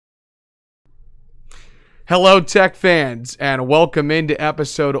Hello, Tech fans, and welcome into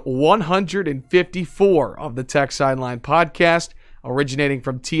episode 154 of the TechSideline Podcast, originating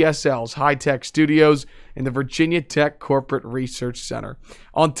from TSL's high-tech studios in the Virginia Tech Corporate Research Center.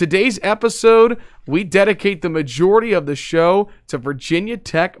 On today's episode, we dedicate the majority of the show to Virginia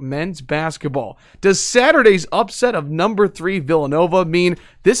Tech men's basketball. Does Saturday's upset of number 3 Villanova mean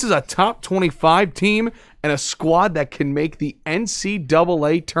this is a top 25 team and a squad that can make the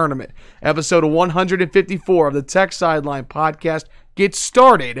NCAA tournament? Episode 154 of the TechSideline Podcast gets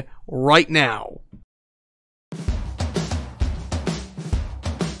started right now.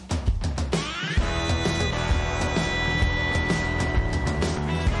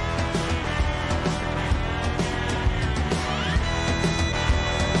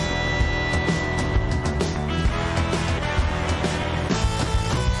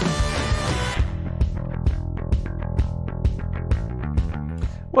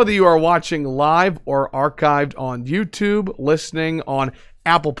 Whether you are watching live or archived on YouTube, listening on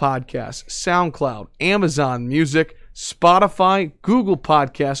Apple Podcasts, SoundCloud, Amazon Music, Spotify, Google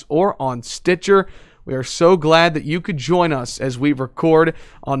Podcasts, or on Stitcher, we are so glad that you could join us as we record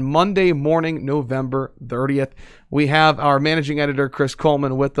on Monday morning, November 30th. We have our managing editor, Chris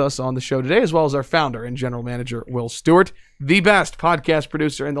Coleman, with us on the show today, as well as our founder and general manager, Will Stewart, the best podcast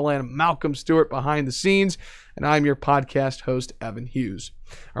producer in the land, Malcolm Stewart, behind the scenes, and I'm your podcast host, Evan Hughes.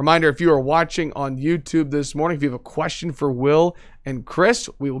 A reminder, if you are watching on YouTube this morning, if you have a question for Will and Chris,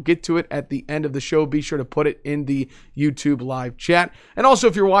 we will get to it at the end of the show. Be sure to put it in the YouTube live chat. And also,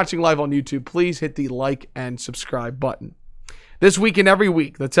 if you're watching live on YouTube, please hit the like and subscribe button. This week and every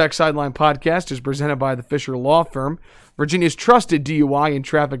week, the TechSideline Podcast is presented by the Fisher Law Firm, Virginia's trusted DUI and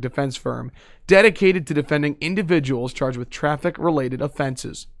traffic defense firm, dedicated to defending individuals charged with traffic-related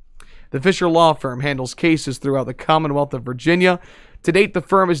offenses. The Fisher Law Firm handles cases throughout the Commonwealth of Virginia. To date, the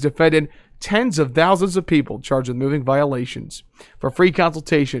firm has defended tens of thousands of people charged with moving violations. For free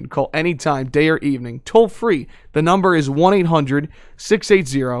consultation, call anytime, day or evening, toll free. The number is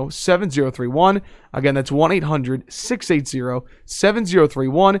 1-800-680-7031. Again, that's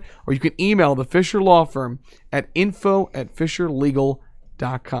 1-800-680-7031. Or you can email the Fisher Law Firm at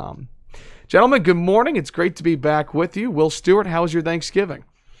info@fisherlegal.com. Gentlemen, good morning. It's great to be back with you. Will Stewart, how was your Thanksgiving?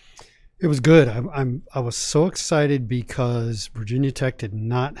 It was good. I was so excited because Virginia Tech did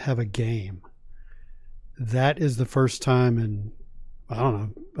not have a game. That is the first time in, I don't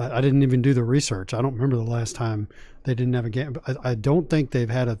know, I didn't even do the research. I don't remember the last time they didn't have a game. I don't think they've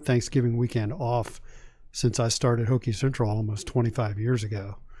had a Thanksgiving weekend off since I started Hokie Central almost 25 years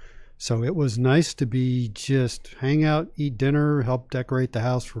ago. So it was nice to be just hang out, eat dinner, help decorate the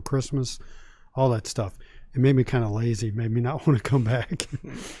house for Christmas, all that stuff. It made me kind of lazy, made me not want to come back.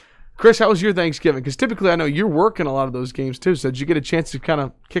 Chris, how was your Thanksgiving? Because typically I know you're working a lot of those games too, so did you get a chance to kind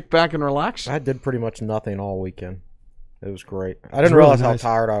of kick back and relax? I did pretty much nothing all weekend. It was great. I didn't realize how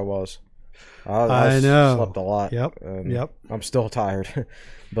tired I was. I know. Slept a lot. Yep. I'm still tired,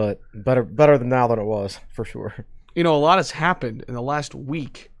 but better than now than it was, for sure. You know, a lot has happened in the last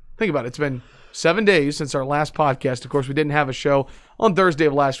week. Think about it. It's been 7 days since our last podcast. Of course, we didn't have a show on Thursday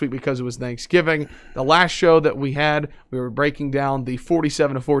of last week because it was Thanksgiving. The last show that we had, we were breaking down the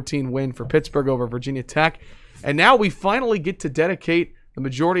 47-14 win for Pittsburgh over Virginia Tech. And now we finally get to dedicate the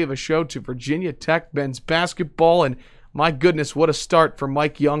majority of a show to Virginia Tech men's basketball. And my goodness, what a start for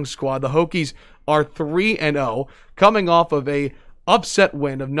Mike Young's squad. The Hokies are 3-0, coming off of a upset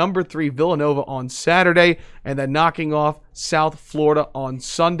win of number 3 Villanova on Saturday and then knocking off South Florida on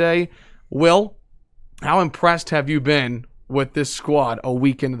Sunday. Will, how impressed have you been with this squad a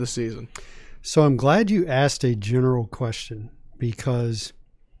week into the season? So I'm glad you asked a general question because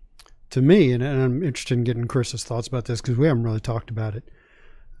to me, and I'm interested in getting Chris's thoughts about this because we haven't really talked about it,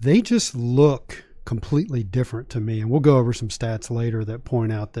 they just look completely different to me. And we'll go over some stats later that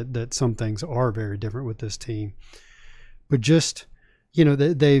point out that some things are very different with this team. But just, you know,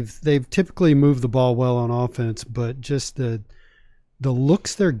 they've typically moved the ball well on offense, but just the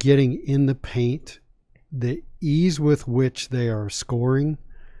looks they're getting in the paint, the ease with which they are scoring.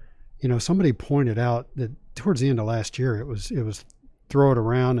 You know, somebody pointed out that towards the end of last year, it was throw it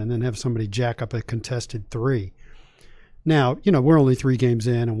around and then have somebody jack up a contested three. Now, you know, we're only 3 games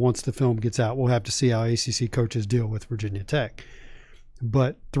in, and once the film gets out, we'll have to see how ACC coaches deal with Virginia Tech.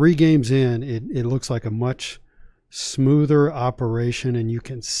 But 3 games in, it looks like a much smoother operation, and you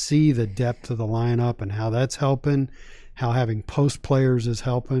can see the depth of the lineup and how that's helping, how having post players is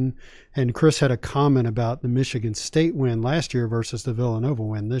helping. And Chris had a comment about the Michigan State win last year versus the Villanova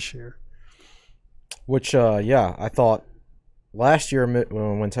win this year. Which, I thought last year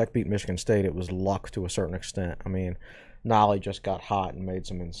when Tech beat Michigan State, it was luck to a certain extent. I mean, Nolly just got hot and made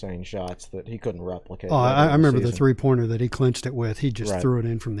some insane shots that he couldn't replicate. Oh, I remember the three-pointer that he clinched it with. He just threw it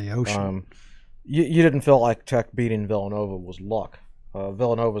in from the ocean. You didn't feel like Tech beating Villanova was luck.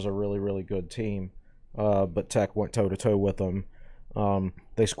 Villanova's a really, really good team, but Tech went toe-to-toe with them.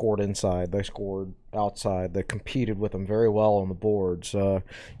 They scored inside. They scored outside. They competed with them very well on the boards.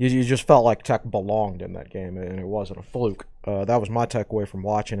 You just felt like Tech belonged in that game, and it wasn't a fluke. That was my takeaway from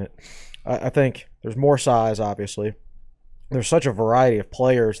watching it. I think there's more size, obviously. There's such a variety of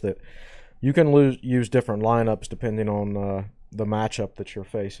players that you can use different lineups depending on the matchup that you're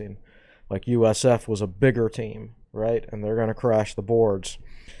facing. Like USF was a bigger team, right? And they're going to crash the boards.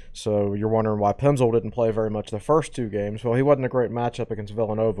 So you're wondering why Pimsleur didn't play very much the first two games. Well, he wasn't a great matchup against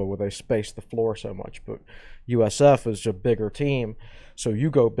Villanova where they spaced the floor so much. But USF is a bigger team, so you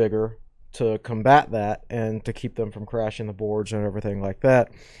go bigger to combat that and to keep them from crashing the boards and everything like that.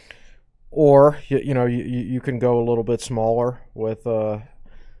 Or you can go a little bit smaller with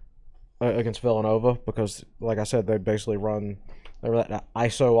against Villanova because, like I said, they basically run that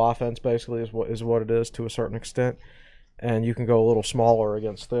ISO offense. Basically, is what it is to a certain extent, and you can go a little smaller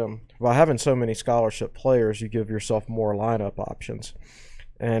against them. By having so many scholarship players, you give yourself more lineup options,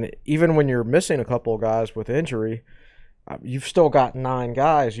 and even when you're missing a couple of guys with injury, you've still got 9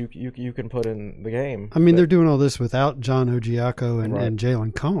 guys you can put in the game. I mean, they're doing all this without John Ojiako and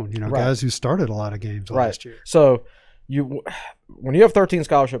Jalen Cone, guys who started a lot of games last year. So when you have 13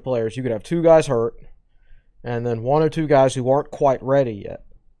 scholarship players, you could have 2 guys hurt and then 1 or 2 guys who aren't quite ready yet,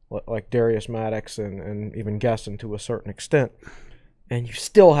 like Darius Maddox and even Gesson to a certain extent, and you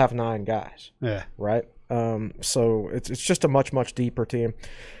still have 9 guys. Yeah. Right? So it's just a much, much deeper team.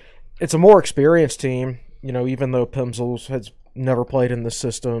 It's a more experienced team. Even though Pimsleur has never played in this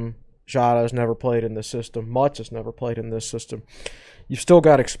system, Jada has never played in this system, Mutz has never played in this system, you've still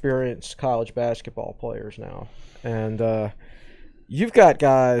got experienced college basketball players now. And you've got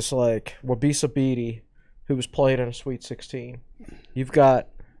guys like Wabisa Beatty, who has played in a Sweet 16. You've got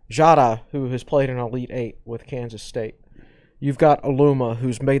Jada, who has played in Elite 8 with Kansas State. You've got Aluma,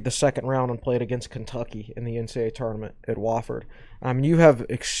 who's made the second round and played against Kentucky in the NCAA tournament at Wofford. I mean, you have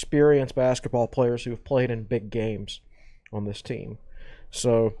experienced basketball players who have played in big games on this team.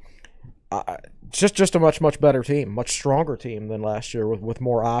 So just a much, much better team, much stronger team than last year with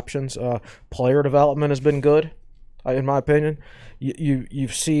more options. Player development has been good, in my opinion.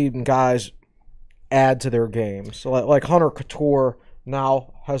 You've seen guys add to their games. So like Hunter Couture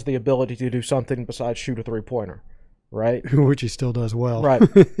now has the ability to do something besides shoot a three-pointer. Right, which he still does well. Right,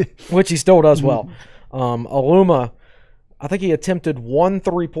 which he still does well. Aluma, I think he attempted 1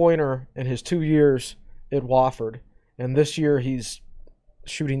 3-pointer in his 2 years at Wofford, and this year he's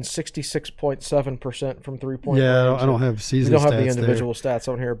shooting 66.7% from 3-point range. Yeah, I don't have season stats. We don't have the individual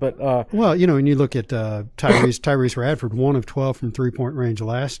stats on here, but well, when you look at Tyrese Radford, 1 of 12 from 3-point range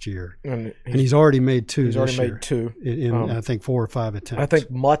last year, and he's already made 2. He's already made 2 in I think 4 or 5 attempts. I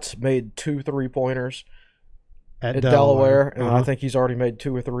think Mutz made 2 3-pointers. At Delaware, and I think he's already made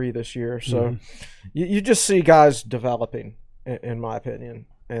 2 or 3 this year. So you just see guys developing, in my opinion,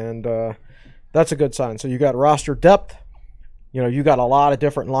 and that's a good sign. So you got roster depth, you got a lot of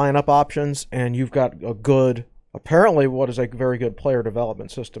different lineup options, and you've got apparently what is a very good player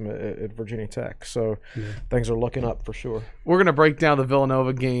development system at Virginia Tech. So things are looking up for sure. We're going to break down the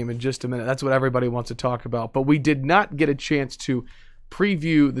Villanova game in just a minute. That's what everybody wants to talk about, but we did not get a chance to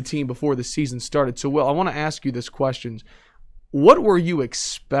preview the team before the season started. So, Will, I want to ask you this question. What were you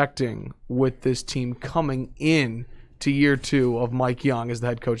expecting with this team coming in to year 2 of Mike Young as the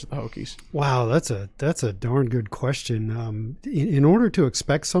head coach of the Hokies? Wow, that's a darn good question. In order to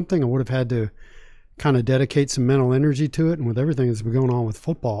expect something, I would have had to kind of dedicate some mental energy to it. And with everything that's been going on with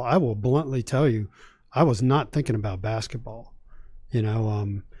football, I will bluntly tell you, I was not thinking about basketball.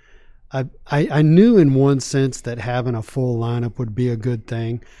 I knew in one sense that having a full lineup would be a good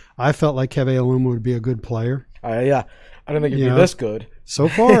thing. I felt like Keve Aluma would be a good player. Yeah, I didn't think he'd be this good. So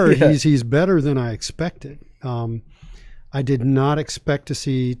far, he's better than I expected. I did not expect to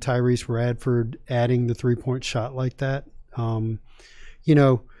see Tyrese Radford adding the 3-point shot like that. As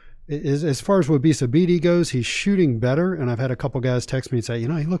far as Wabisa Beatty goes, he's shooting better, and I've had a couple guys text me and say, he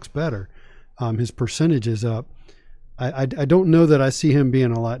looks better. His percentage is up. I don't know that I see him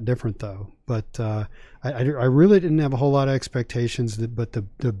being a lot different, though. But I really didn't have a whole lot of expectations. But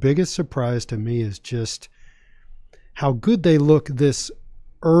the biggest surprise to me is just how good they look this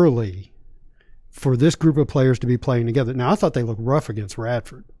early for this group of players to be playing together. Now, I thought they looked rough against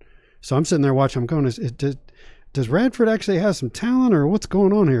Radford. So I'm sitting there watching. I'm going, does Radford actually have some talent, or what's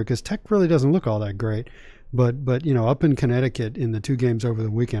going on here? Because Tech really doesn't look all that great. But up in Connecticut in the 2 games over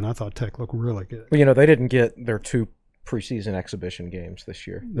the weekend, I thought Tech looked really good. Well, they didn't get their 2 preseason exhibition games this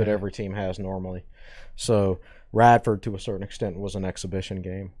year that every team has normally. So Radford, to a certain extent, was an exhibition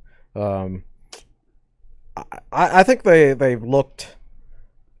game. I think they looked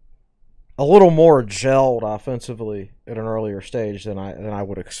a little more gelled offensively at an earlier stage than I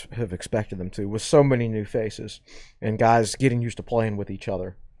would have expected them to, with so many new faces and guys getting used to playing with each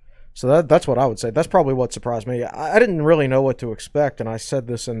other. So that's what I would say. That's probably what surprised me. I didn't really know what to expect, and I said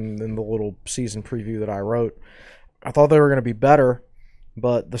this in the little season preview that I wrote. I thought they were going to be better,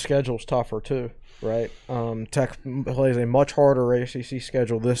 but the schedule's tougher too, right? Tech plays a much harder ACC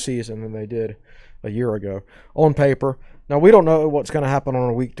schedule this season than they did a year ago on paper. Now, we don't know what's going to happen on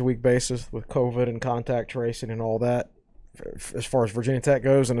a week-to-week basis with COVID and contact tracing and all that as far as Virginia Tech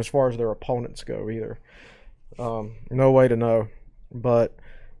goes and as far as their opponents go either. No way to know. But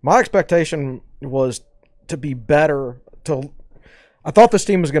my expectation was to be better. I thought this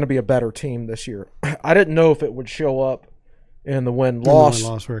team was going to be a better team this year. I didn't know if it would show up in the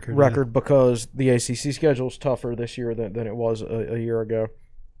win-loss record because the ACC schedule is tougher this year than it was a year ago.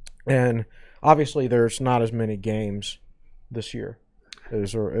 And obviously there's not as many games this year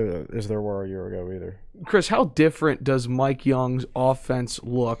as there were a year ago either. Chris, how different does Mike Young's offense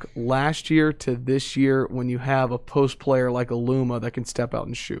look last year to this year when you have a post player like Aluma that can step out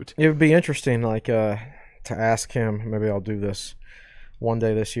and shoot? It would be interesting, to ask him. Maybe I'll do this one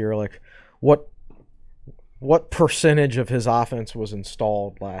day this year. What percentage of his offense was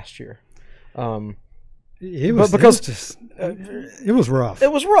installed last year? It was rough.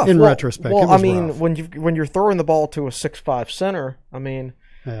 It was rough in retrospect. Well, rough. when you're throwing the ball to a 6'5" center,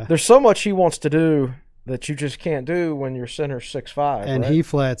 there's so much he wants to do that you just can't do when your center's 6'5". And right? he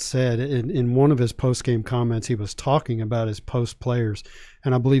flat said in one of his post game comments, he was talking about his post players,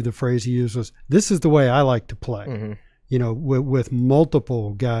 and I believe the phrase he used was, "This is the way I like to play." Mm-hmm. With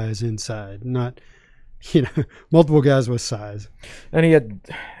multiple guys inside, not. Multiple guys with size, and he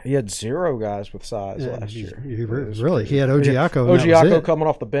had 0 guys with size last year. He had Ogiaco coming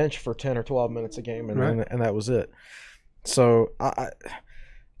off the bench for 10 or 12 minutes a game, and that was it. So I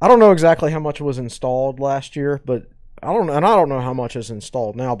don't know exactly how much was installed last year, but I don't know how much is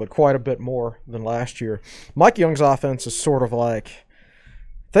installed now, but quite a bit more than last year. Mike Young's offense is sort of like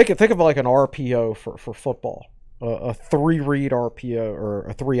think of like an RPO for football, a 3-read RPO or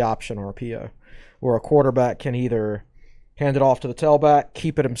a 3-option RPO. Where a quarterback can either hand it off to the tailback,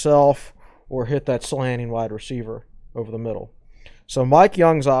 keep it himself, or hit that slanting wide receiver over the middle. So Mike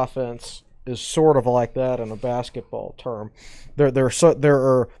Young's offense is sort of like that in a basketball term. There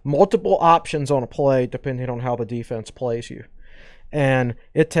are multiple options on a play depending on how the defense plays you. And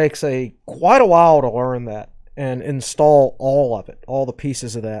it takes quite a while to learn that and install all of it, all the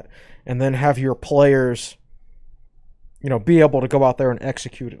pieces of that, and then have your players be able to go out there and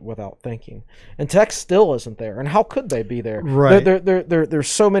execute it without thinking. And Tech still isn't there. And how could they be there? Right. There's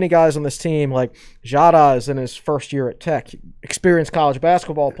so many guys on this team. Like Jada is in his first year at Tech, experienced college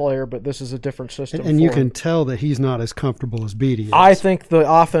basketball player, but this is a different system. And you can tell that he's not as comfortable as Beatty is. I think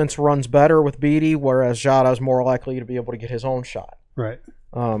the offense runs better with Beatty, whereas Jada is more likely to be able to get his own shot. Right.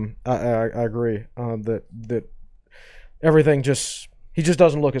 I agree that everything just. He just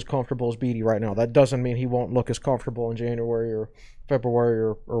doesn't look as comfortable as Beatty right now. That doesn't mean he won't look as comfortable in January or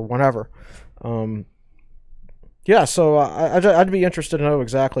February or whenever. So I'd be interested to know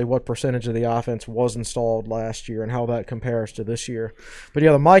exactly what percentage of the offense was installed last year and how that compares to this year. But,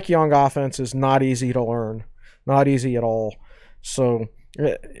 the Mike Young offense is not easy to learn, not easy at all. So,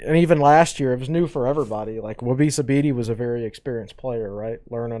 and even last year, it was new for everybody. Like, Wabisa Beatty was a very experienced player, right?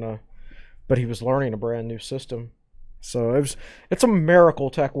 But he was learning a brand new system. So it's a miracle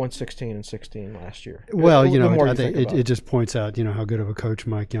Tech went 16-16 last year. Well, I think it just points out, how good of a coach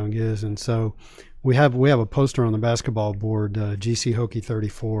Mike Young is. And so we have a poster on the basketball board, GC Hokie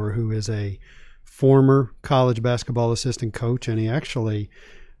 34, who is a former college basketball assistant coach, and he actually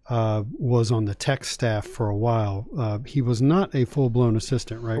was on the Tech staff for a while. He was not a full-blown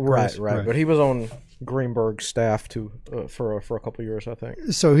assistant, right? Right. But he was on Greenberg's staff too for a couple of years, I think.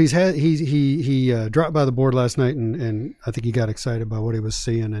 So he dropped by the board last night, and I think he got excited by what he was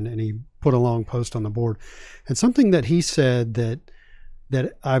seeing, and he put a long post on the board. And something that he said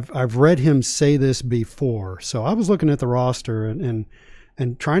that I've read him say this before. So I was looking at the roster and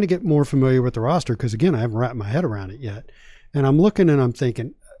trying to get more familiar with the roster because, again, I haven't wrapped my head around it yet. And I'm looking and I'm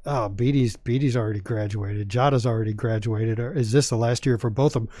thinking, oh, Beatty's already graduated. Jada's already graduated. Or is this the last year for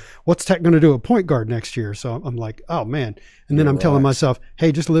both of them? What's Tech going to do at point guard next year? So I'm like, oh, man. And then I'm telling myself,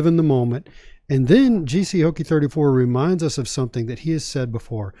 hey, just live in the moment. And then GC Hokie 34 reminds us of something that he has said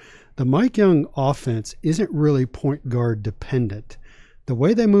before. The Mike Young offense isn't really point guard dependent. The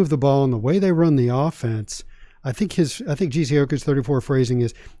way they move the ball and the way they run the offense, I think GC Hooker's 34 phrasing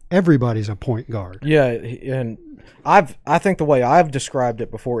is everybody's a point guard. Yeah, and I think the way I've described it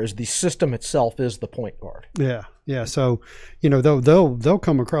before is the system itself is the point guard. Yeah. So, they'll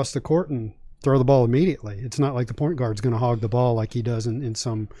come across the court and throw the ball immediately. It's not like the point guard's going to hog the ball like he does in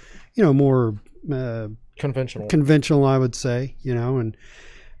some, more conventional, I would say,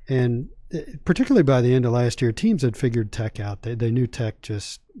 and particularly by the end of last year, teams had figured Tech out. They knew Tech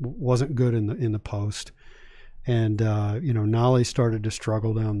just wasn't good in the post. And, Nolly started to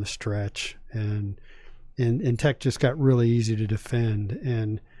struggle down the stretch, and Tech just got really easy to defend.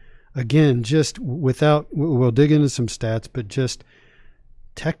 And again, we'll dig into some stats, but just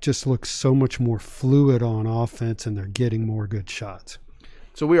Tech just looks so much more fluid on offense, and they're getting more good shots.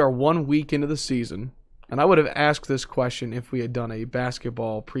 So we are 1 week into the season, and I would have asked this question if we had done a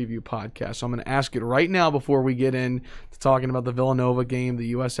basketball preview podcast. So I'm going to ask it right now before we get into talking about the Villanova game,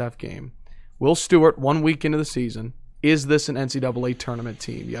 the USF game. Will Stewart, 1 week into the season, is this an NCAA tournament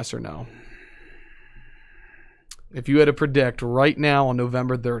team, yes or no? If you had to predict right now on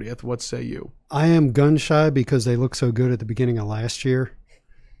November 30th, what say you? I am gun shy because they looked so good at the beginning of last year.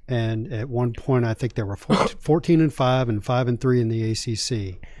 And at one point, I think they were 14-5 and 5-3 in the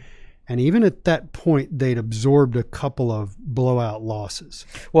ACC. And even at that point, they'd absorbed a couple of blowout losses.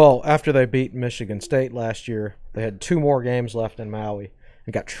 Well, after they beat Michigan State last year, they had 2 more games left in Maui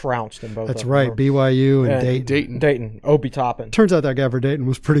and got trounced in both. That's right, BYU and Dayton. Obi Toppin. Turns out that guy for Dayton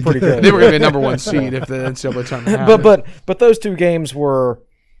was pretty good. They were going to be a number 1 seed if the NCAA tournament happened. But those 2 games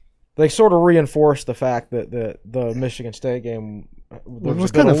they sort of reinforced the fact that the Michigan State game there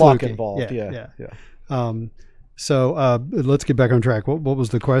was kind of luck involved. Yeah. So let's get back on track. What was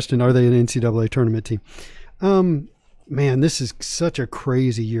the question? Are they an NCAA tournament team? Man, this is such a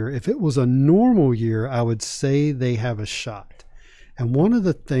crazy year. If it was a normal year, I would say they have a shot. And one of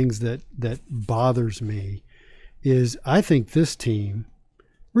the things that bothers me is I think this team,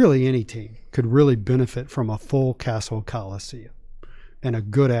 really any team, could really benefit from a full Castle Coliseum and a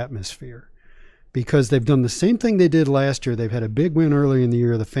good atmosphere, because they've done the same thing they did last year. They've had a big win early in the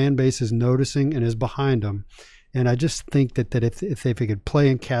year. The fan base is noticing and is behind them. And I just think that if they could play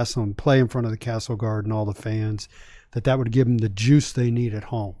in Castle and play in front of the Castle Guard and all the fans, that would give them the juice they need at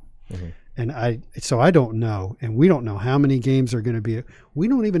home. Mm-hmm. And I don't know, and we don't know how many games are going to be. We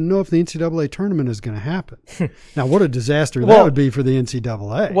don't even know if the NCAA tournament is going to happen. Now, what a disaster that would be for the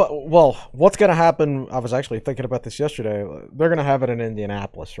NCAA. Well, what's going to happen? I was actually thinking about this yesterday. They're going to have it in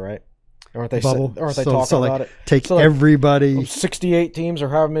Indianapolis, right? Aren't they talking about it? Take everybody. 68 teams or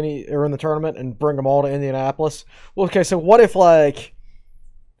however many are in the tournament and bring them all to Indianapolis. Well, okay, so what if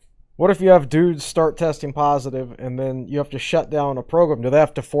you have dudes start testing positive and then you have to shut down a program? Do they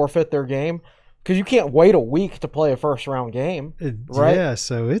have to forfeit their game? Because you can't wait a week to play a first-round game, right? Yeah,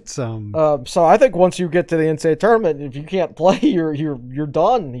 so it's So I think once you get to the NCAA tournament, if you can't play, you're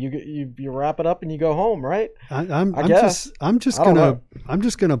done. You wrap it up and you go home, right? I'm just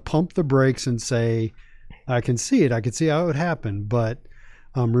gonna pump the brakes and say I can see it. I can see how it would happen. But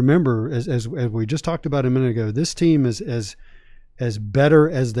remember, as we just talked about a minute ago, this team is as better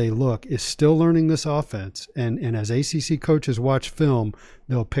as they look, is still learning this offense. And as ACC coaches watch film,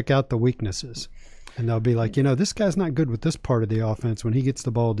 they'll pick out the weaknesses. And they'll be like, this guy's not good with this part of the offense. When he gets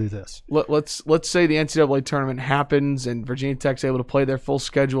the ball, do this. Let's say the NCAA tournament happens and Virginia Tech's able to play their full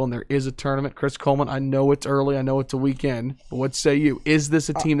schedule and there is a tournament. Chris Coleman, I know it's early. I know it's a weekend. But what say you? Is this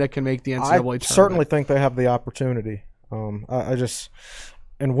a team that can make the NCAA tournament? I certainly think they have the opportunity.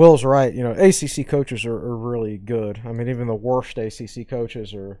 And Will's right. ACC coaches are really good. I mean, even the worst ACC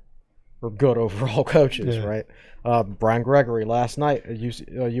coaches are good overall coaches, right? Brian Gregory last night at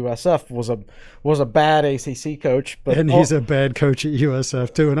USF was a bad ACC coach, and he's a bad coach at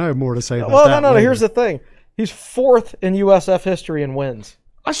USF too. And I have more to say about that. Well, no. Here's the thing: he's 4th in USF history in wins.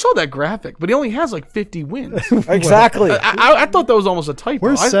 I saw that graphic, but he only has like 50 wins. Exactly. I thought that was almost a typo.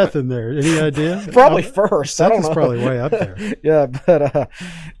 Where's Seth in there? Any idea? Probably first. Seth is probably way up there. Yeah, but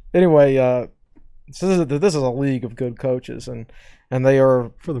anyway, so this is a league of good coaches, and they are,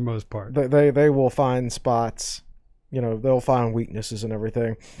 for the most part, they will find spots. They'll find weaknesses and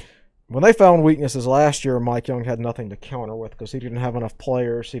everything. When they found weaknesses last year, Mike Young had nothing to counter with because he didn't have enough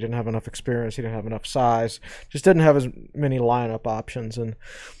players, he didn't have enough experience, he didn't have enough size, just didn't have as many lineup options. And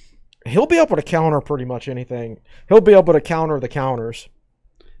he'll be able to counter pretty much anything. He'll be able to counter the counters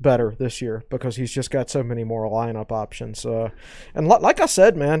better this year because he's just got so many more lineup options. And like I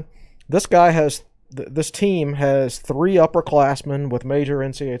said, man, this team has 3 upperclassmen with major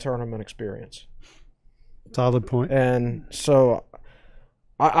NCAA tournament experience. Solid point. And so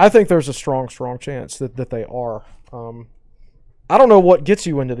I think there's a strong chance that they are. I don't know what gets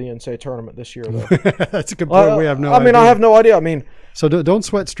you into the NCAA tournament this year, though. That's a good point. We have no idea. I have no idea. I mean, so don't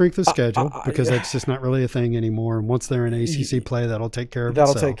sweat strength of schedule because that's just not really a thing anymore. And once they're in ACC play, that'll take care of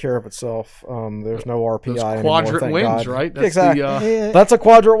itself. That'll take care of itself. There's no RPI Those anymore. quadrant wins, right? That's exactly. That's a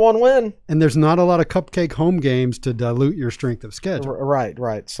quadrant 1 win. And there's not a lot of cupcake home games to dilute your strength of schedule.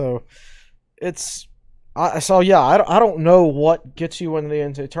 Right. So it's I don't know what gets you into the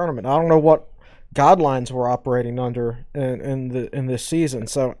NCAA tournament. I don't know what guidelines we're operating under in this season.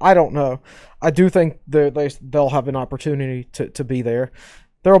 So I don't know. I do think they'll have an opportunity to be there.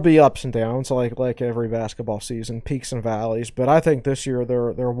 There'll be ups and downs like every basketball season, peaks and valleys. But I think this year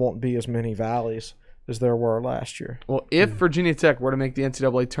there won't be as many valleys as there were last year. Well, if Virginia Tech were to make the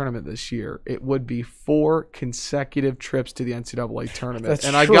NCAA tournament this year, it would be 4 consecutive trips to the NCAA tournament. That's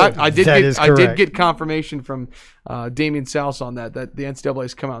and true. I did get confirmation from Damian Souse on that the NCAA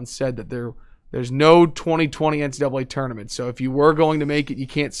has come out and said that there's no 2020 NCAA tournament. So if you were going to make it, you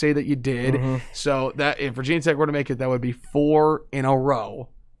can't say that you did. Mm-hmm. So that if Virginia Tech were to make it, that would be 4 in a row.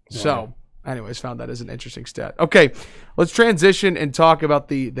 Yeah. So anyways, found that as an interesting stat. Okay, let's transition and talk about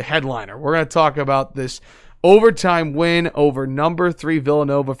the headliner. We're going to talk about this overtime win over number 3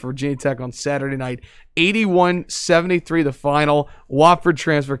 Villanova for Virginia Tech on Saturday night. 81-73 the final. Wofford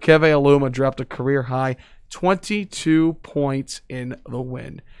transfer Keve Aluma dropped a career high 22 points in the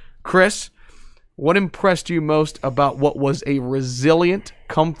win. Chris, what impressed you most about what was a resilient,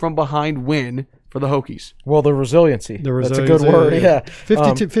 come-from-behind win for the Hokies? Well, the resiliency. That's a good word, yeah.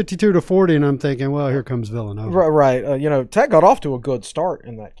 52-40, and I'm thinking, well, here comes Villanova. Right. Tech got off to a good start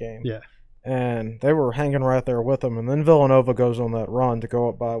in that game. Yeah. And they were hanging right there with them. And then Villanova goes on that run to go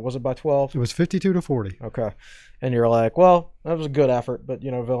up by, was it by 12? It was 52-40. Okay. And you're like, well, that was a good effort, but,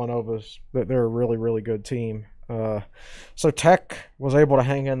 Villanova's, they're a really, really good team. So Tech was able to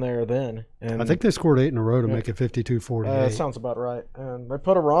hang in there then. And I think they scored 8 in a row to make it 52-48. That sounds about right. And they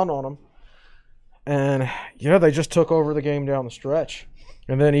put a run on them. And, they just took over the game down the stretch.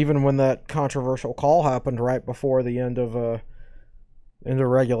 And then even when that controversial call happened right before the end of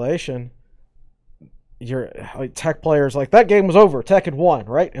regulation, your Tech players, that game was over. Tech had won,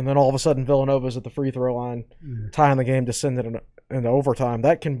 right? And then all of a sudden Villanova's at the free throw line, tying the game to send it into overtime.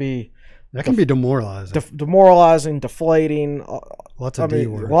 That can be demoralizing. Demoralizing, deflating. Lots of D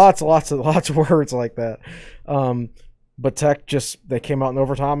words. Lots of words like that. But Tech they came out in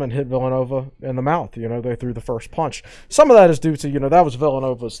overtime and hit Villanova in the mouth. They threw the first punch. Some of that is due to, that was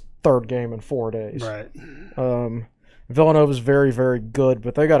Villanova's 3rd game in 4 days. Right. Villanova's very, very good,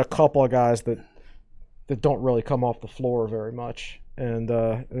 but they got a couple of guys that don't really come off the floor very much. And,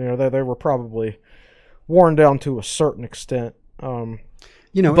 they were probably worn down to a certain extent.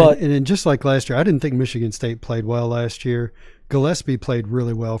 And just like last year, I didn't think Michigan State played well last year. Gillespie played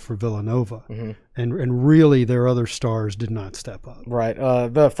really well for Villanova, and really their other stars did not step up. Right.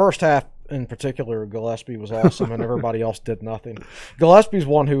 The first half in particular, Gillespie was awesome, and everybody else did nothing. Gillespie's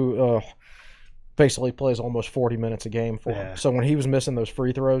one who basically plays almost 40 minutes a game for him. So when he was missing those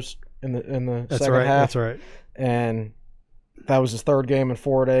free throws in the second half, that's right, and that was his 3rd game in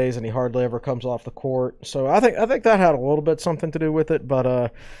 4 days, and he hardly ever comes off the court. So I think that had a little bit something to do with it,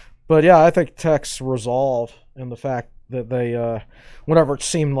 but yeah, I think Tech's resolve and the fact that they, whenever it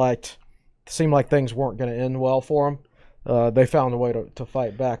seemed like things weren't going to end well for them, they found a way to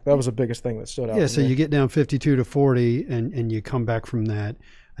fight back. That was the biggest thing that stood out. Yeah, so you get down 52-40, and you come back from that,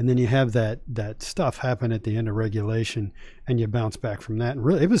 and then you have that stuff happen at the end of regulation, and you bounce back from that. And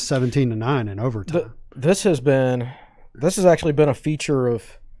really, it was 17-9 in overtime. This has actually been a feature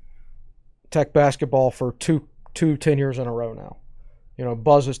of Tech basketball for two 10 years in a row now.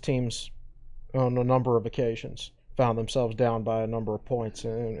 Buzz's teams on a number of occasions found themselves down by a number of points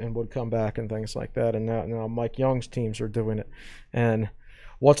and would come back and things like that. And now Mike Young's teams are doing it. And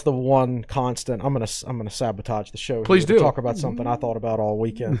what's the one constant? I'm gonna sabotage the show. Please do. Talk about something I thought about all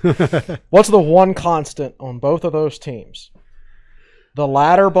weekend. What's the one constant on both of those teams? The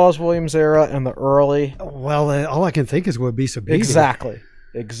latter Buzz Williams era and the early. Well, all I can think is Wabisa Beatty.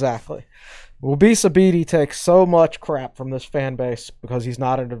 Exactly. Wabisa Beatty takes so much crap from this fan base because he's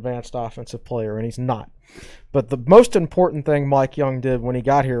not an advanced offensive player, and he's not. But the most important thing Mike Young did when he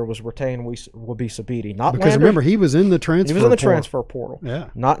got here was retain Wabisa Beatty. Because remember, he was in the transfer portal. Yeah.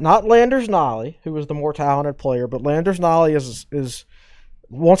 Not Landers Nolly, who was the more talented player, but Landers Nolly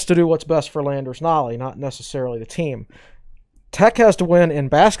wants to do what's best for Landers Nolly, not necessarily the team. Tech has to win in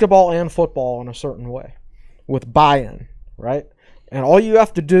basketball and football in a certain way with buy-in, right? And all you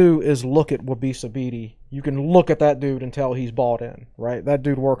have to do is look at Wabisa Beatty. You can look at that dude and tell he's bought in, right? That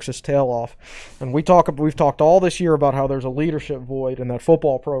dude works his tail off. And we've talked all this year about how there's a leadership void in that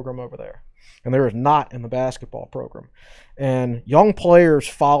football program over there. and there is not in the basketball program. And young players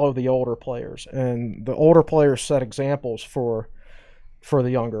follow the older players, and the older players set examples for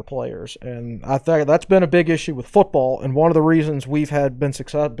the younger players. And I think that's been a big issue with football, and one of the reasons we've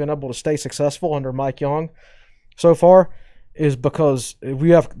been able to stay successful under Mike Young so far is because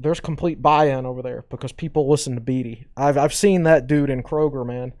there's complete buy-in over there because people listen to Beatty. I've seen that dude in Kroger,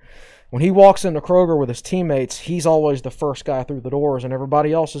 man. When he walks into Kroger with his teammates, he's always the first guy through the doors, and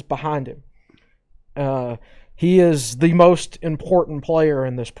everybody else is behind him. He is the most important player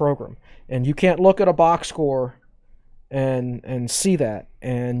in this program, and you can't look at a box score and see that,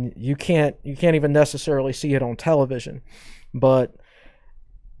 and you can't even necessarily see it on television. But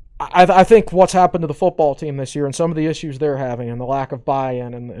I think what's happened to the football team this year and some of the issues they're having and the lack of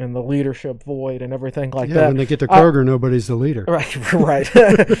buy-in and the leadership void and everything like that. When they get to Kroger, nobody's the leader. Right.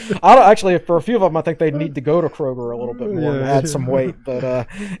 Actually, for a few of them, I think they need to go to Kroger a little bit more and add some weight. But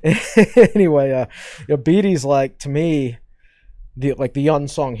anyway, Beatty's to me, the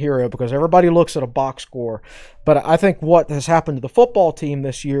unsung hero because everybody looks at a box score. But I think what has happened to the football team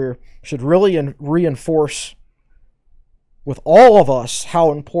this year should really reinforce with all of us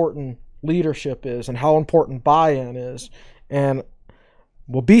how important leadership is and how important buy-in is. And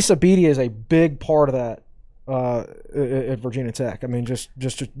Wabisa Beatty is a big part of that at Virginia Tech. I mean, just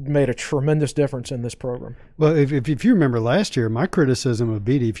made a tremendous difference in this program. Well, if you remember last year, my criticism of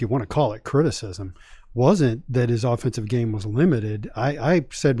Beatty, if you want to call it criticism, wasn't that his offensive game was limited. I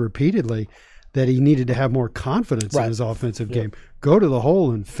said repeatedly that he needed to have more confidence in his offensive game. Go to the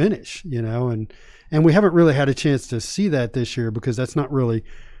hole and finish, and we haven't really had a chance to see that this year because that's not really,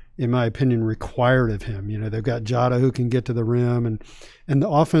 in my opinion, required of him. They've got Jada who can get to the rim, and the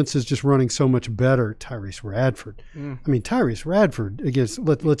offense is just running so much better. Tyrese Radford. I mean, Tyrese Radford against,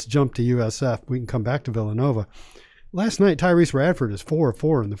 let's jump to USF. We can come back to Villanova. Last night, Tyrese Radford is 4 of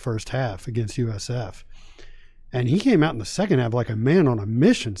 4 in the first half against USF. And he came out in the second half like a man on a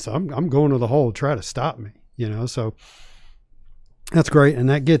mission. So I'm going to the hole, try to stop me, so that's great. And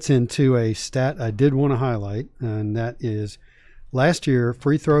that gets into a stat I did want to highlight, and that is last year,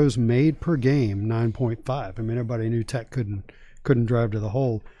 free throws made per game, 9.5. I mean, everybody knew Tech couldn't drive to the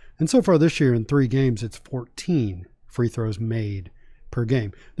hole. And so far this year in 3 games, it's 14 free throws made per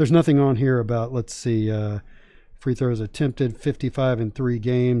game. There's nothing on here about, let's see, free throws attempted, 55 in 3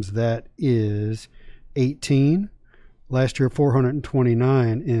 games. That is 18. Last year,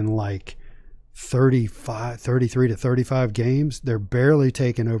 429 in 33 to 35 games. They're barely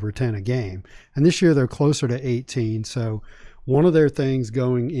taking over 10 a game. And this year they're closer to 18. So one of their things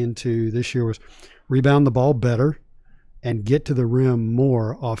going into this year was rebound the ball better and get to the rim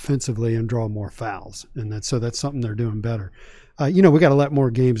more offensively and draw more fouls. And that's something they're doing better. We got to let more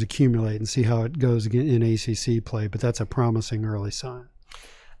games accumulate and see how it goes again in ACC play, but that's a promising early sign.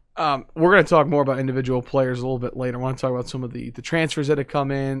 We're going to talk more about individual players a little bit later. I want to talk about some of the transfers that have come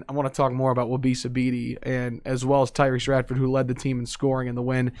in. I want to talk more about Wabisa Beatty and as well as Tyrese Radford, who led the team in scoring in the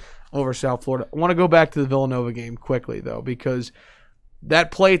win over South Florida. I want to go back to the Villanova game quickly, though, because that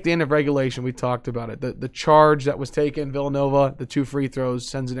play at the end of regulation, we talked about it. The charge that was taken, Villanova, the 2 free throws,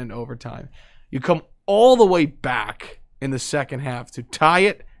 sends it into overtime. You come all the way back in the second half to tie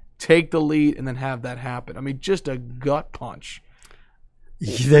it, take the lead, and then have that happen. I mean, just a gut punch.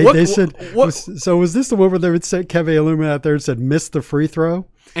 They said, so was this the one where they would say Keve Aluma out there and said, missed the free throw?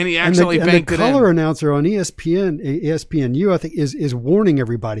 And he actually banked it in. And the color announcer on ESPNU, I think, is warning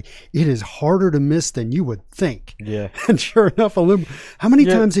everybody, it is harder to miss than you would think. Yeah. And sure enough, Aluma, how many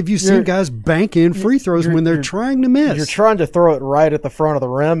times have you seen guys bank in free throws when they're trying to miss? You're trying to throw it right at the front of the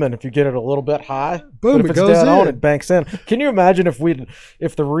rim, and if you get it a little bit high, boom, if it goes dead in. On, it banks in. Can you imagine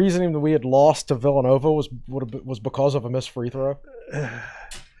if the reasoning that we had lost to Villanova was because of a missed free throw?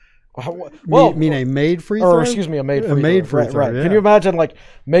 Well, mean a made free throw? Or excuse me, a made free throw. Right. Yeah. Can you imagine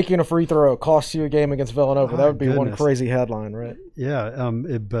making a free throw costs you a game against Villanova? That would be one crazy headline, right? Yeah.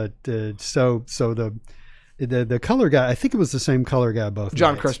 So the color guy, I think it was the same color guy both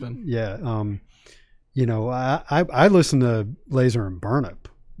John nights. Crispin. Yeah. I listened to Laser and Burnup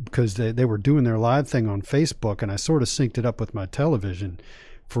because they were doing their live thing on Facebook, and I sort of synced it up with my television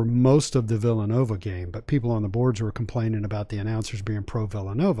for most of the Villanova game, but people on the boards were complaining about the announcers being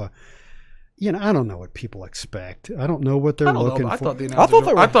pro-Villanova. I don't know what people expect. I don't know what they're looking for. I thought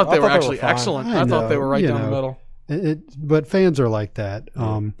they were actually excellent. I thought they were right down the middle. But fans are like that.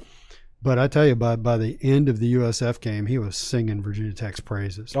 But I tell you, by the end of the USF game, he was singing Virginia Tech's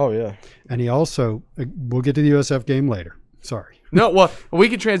praises. Oh, yeah. And he also, we'll get to the USF game later. Sorry. No, well, we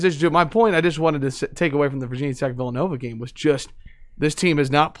can transition to it. My point I just wanted to take away from the Virginia Tech-Villanova game was just, this team has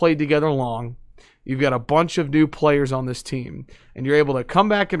not played together long. You've got a bunch of new players on this team, and you're able to come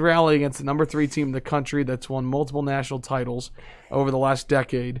back and rally against the number 3 team in the country that's won multiple national titles over the last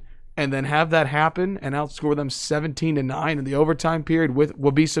decade, and then have that happen and outscore them 17-9 in the overtime period with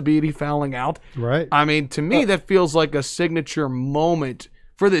Wabisa Beatty fouling out. Right. I mean, to me, that feels like a signature moment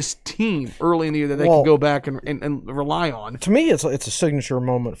for this team early in the year that they can go back and rely on. To me, it's a signature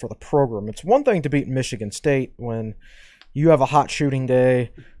moment for the program. It's one thing to beat Michigan State when you have a hot shooting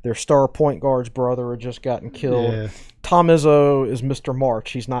day. Their star point guard's brother had just gotten killed. Yeah. Tom Izzo is Mr.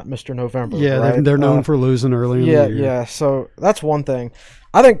 March. He's not Mr. November. Yeah, right? They're known for losing early in the year. Yeah, so that's one thing.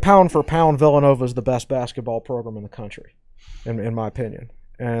 I think pound for pound, Villanova is the best basketball program in the country, in my opinion.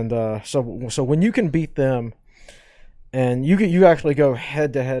 And so when you can beat them and you actually go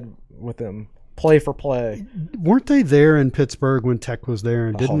head-to-head with them, play for play. Weren't they there in Pittsburgh when Tech was there?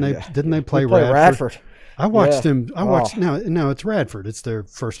 And didn't they play Radford? I watched them. Now it's Radford. It's their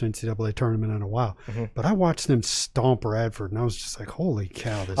first NCAA tournament in a while. Mm-hmm. But I watched them stomp Radford, and I was just like, "Holy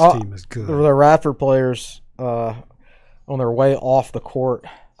cow, this team is good." The Radford players on their way off the court.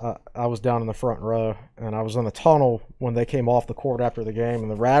 I was down in the front row, and I was in the tunnel when they came off the court after the game, and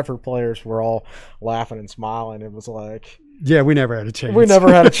the Radford players were all laughing and smiling. It was like, yeah, we never had a chance. We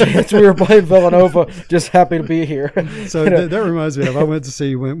never had a chance. We were playing Villanova, just happy to be here. So that reminds me of, I went to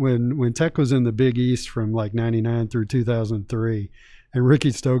see when Tech was in the Big East from like 99 through 2003, and Ricky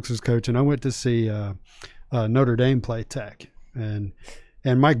Stokes was coaching. I went to see Notre Dame play Tech, and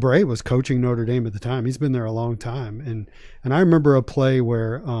Mike Bray was coaching Notre Dame at the time. He's been there a long time. And I remember a play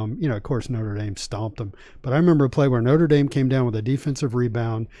where, of course, Notre Dame stomped them. But I remember a play where Notre Dame came down with a defensive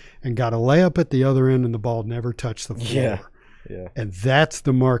rebound and got a layup at the other end, and the ball never touched the floor. Yeah. And that's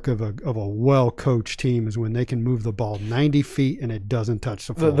the mark of a well-coached team, is when they can move the ball 90 feet and it doesn't touch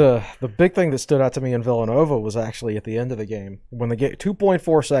the floor. The big thing that stood out to me in Villanova was actually at the end of the game. When they get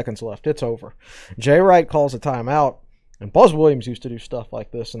 2.4 seconds left, it's over. Jay Wright calls a timeout. And Buzz Williams used to do stuff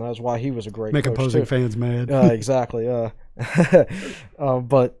like this, and that's why he was a great coach. Make opposing fans mad. Exactly.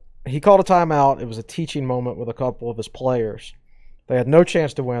 But he called a timeout. It was a teaching moment with a couple of his players. They had no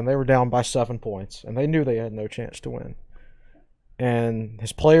chance to win. They were down by 7 points, and they knew they had no chance to win. And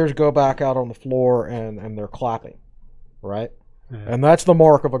his players go back out on the floor, and they're clapping, right? Yeah. And that's the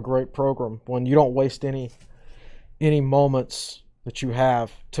mark of a great program, when you don't waste any moments that you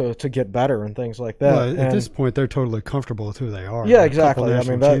have to get better and things like that. Well, at this point, they're totally comfortable with who they are. Yeah, exactly. I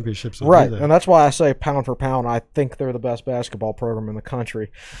mean, championships right, and that's why I say pound for pound, I think they're the best basketball program in the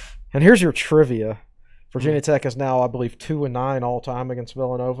country. And here's your trivia: Virginia Tech is now, I believe, 2-9 all time against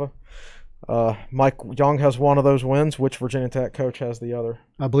Villanova. Mike Young has one of those wins. Which Virginia Tech coach has the other?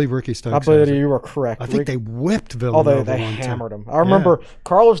 I believe Ricky Stokes. I believe you are correct. I think they whipped Villanova. Oh, they hammered them. I remember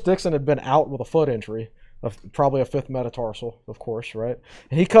Carlos Dixon had been out with a foot injury. Probably a fifth metatarsal, of course, right?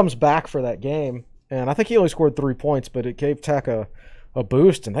 And he comes back for that game, and I think he only scored 3 points, but it gave Tech a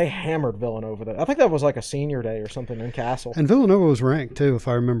boost, and they hammered Villanova. I think that was like a senior day or something in Castle. And Villanova was ranked, too, if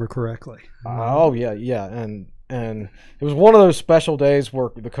I remember correctly. Oh, yeah. And it was one of those special days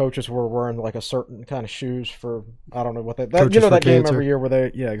where the coaches were wearing like a certain kind of shoes for, I don't know what that game cancer. Every year where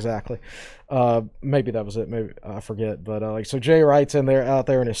they, yeah, exactly. Maybe that was it. Maybe I forget. But so Jay Wright's out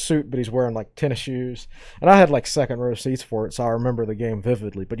there in his suit, but he's wearing like tennis shoes. And I had like second row seats for it, so I remember the game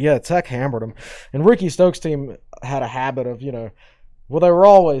vividly. But yeah, Tech hammered them. And Ricky Stokes' team had a habit of, well, they were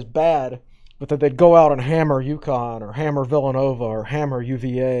always bad, but that they'd go out and hammer UConn or hammer Villanova or hammer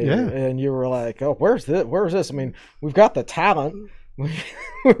UVA. Yeah. And you were like, oh, where's this? I mean, we've got the talent.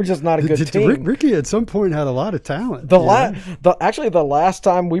 We're just not a good team. Ricky at some point had a lot of talent. Actually, the last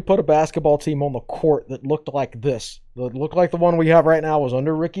time we put a basketball team on the court that looked like this, that looked like the one we have right now, was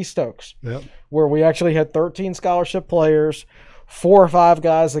under Ricky Stokes. Yep. Where we actually had 13 scholarship players, 4 or 5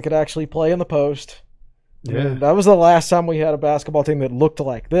 guys that could actually play in the post. Yeah, that was the last time we had a basketball team that looked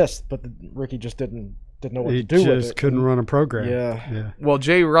like this, but Ricky just didn't know what to do with it. He just couldn't run a program. Yeah. Well,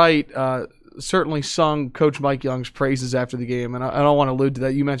 Jay Wright certainly sung Coach Mike Young's praises after the game, and I don't want to allude to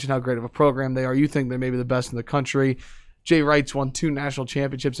that. You mentioned how great of a program they are. You think they may be the best in the country. Jay Wright's won 2 national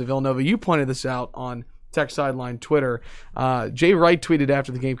championships at Villanova. You pointed this out on TechSideline Twitter. Jay Wright tweeted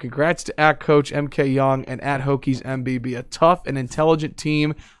after the game, "Congrats to @Coach MK Young and @Hokies MBB. A tough and intelligent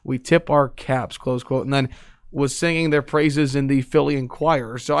team. We tip our caps," close quote. And then was singing their praises in the Philly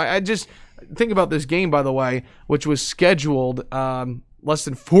Inquirer. So I just think about this game, by the way, which was scheduled less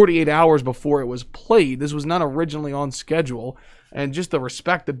than 48 hours before it was played. This was not originally on schedule. And just the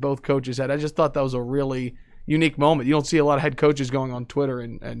respect that both coaches had, I just thought that was a really unique moment. You don't see a lot of head coaches going on Twitter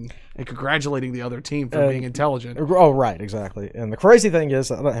and congratulating the other team for being intelligent. Oh, right, exactly. And the crazy thing is,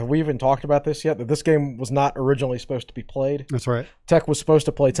 have we even talked about this yet, that this game was not originally supposed to be played? That's right. Tech was supposed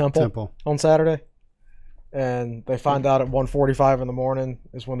to play Temple on Saturday. and they find out at 1:45 in the morning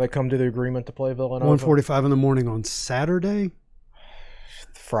is when they come to the agreement to play Villanova. 1:45 in the morning on Saturday?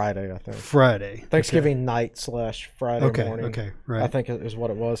 Friday, I think. Friday. Thanksgiving night / Friday morning. Okay, right. I think is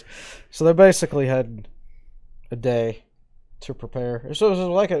what it was. So they basically had a day to prepare. So it was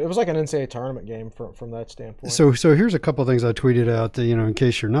like an NCAA tournament game from that standpoint. So here's a couple of things I tweeted out that, in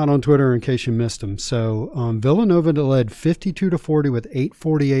case you're not on Twitter, in case you missed them. So Villanova led 52-40 with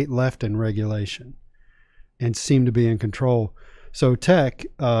 8:48 left in regulation and seemed to be in control. So Tech,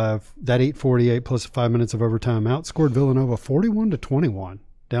 that 8:48 plus 5 minutes of overtime outscored Villanova 41-21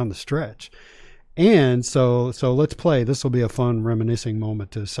 down the stretch. And so let's play. This will be a fun reminiscing moment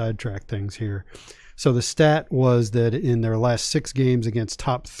to sidetrack things here. So the stat was that in their last 6 games against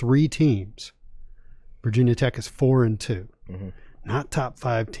top 3 teams, Virginia Tech is 4-2. Mm-hmm. Not top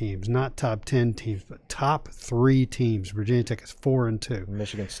 5 teams, not top 10 teams, but top 3 teams. Virginia Tech is 4-2.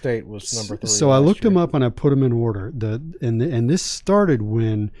 Michigan State was number 3. So I looked them up and I put them in order. And this started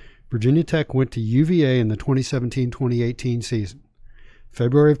when Virginia Tech went to UVA in the 2017-2018 season.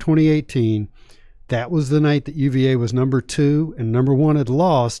 February of 2018, that was the night that UVA was number 2 and number 1 had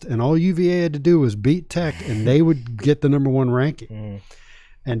lost, and all UVA had to do was beat Tech, and they would get the number 1 ranking. Mm.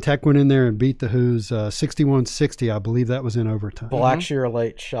 And Tech went in there and beat the Hoos 61-60. I believe that was in overtime. Blackshear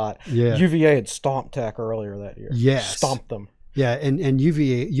late shot. Yeah. UVA had stomped Tech earlier that year. Yes. Stomped them. Yeah, and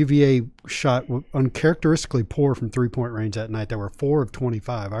UVA shot uncharacteristically poor from three-point range that night. They were 4 of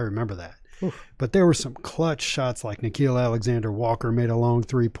 25. I remember that. Oof. But there were some clutch shots like Nikhil Alexander-Walker made a long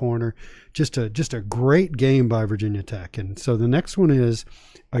three-pointer. Just a great game by Virginia Tech. And so the next one is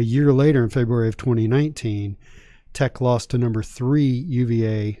a year later in February of 2019, Tech lost to number 3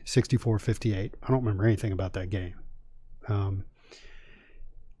 UVA 64-58. I don't remember anything about that game.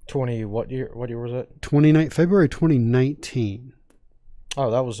 20 what year was it? February 2019.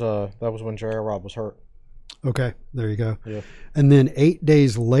 Oh, that was when J.R. Robb was hurt. Okay, there you go. Yeah. And then 8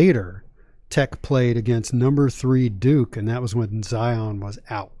 days later, Tech played against number 3 Duke, and that was when Zion was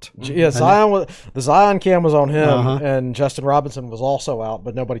out. Yeah, the Zion cam was on him, and Justin Robinson was also out,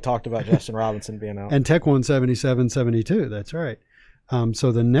 but nobody talked about Justin Robinson being out. And Tech won 77-72. That's right.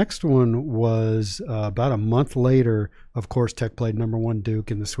 So the next one was about a month later. Of course, Tech played number 1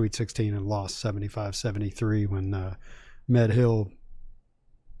 Duke in the Sweet 16 and lost 75-73 when Med Hill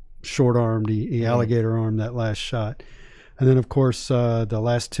short-armed, he alligator-armed that last shot. And then, of course, the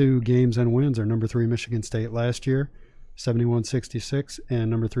last 2 games and wins are number 3 Michigan State last year, 71-66,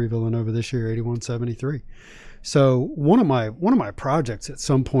 and number 3 Villanova this year, 81-73. So one of my projects at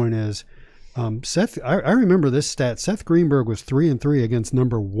some point is Seth. I remember this stat. Seth Greenberg was 3-3 against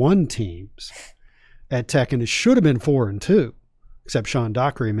number 1 teams at Tech, and it should have been 4-2, except Sean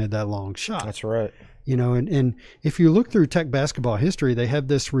Dockery made that long shot. That's right. And if you look through Tech basketball history, they have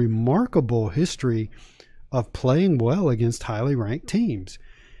this remarkable history of playing well against highly ranked teams.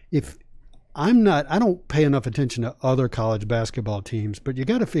 I don't pay enough attention to other college basketball teams, but you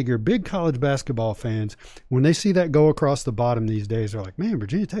got to figure big college basketball fans, when they see that go across the bottom these days, they're like, man,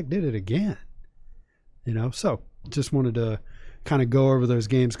 Virginia Tech did it again. So just wanted to kind of go over those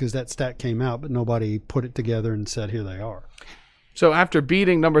games because that stat came out, but nobody put it together and said, here they are. So after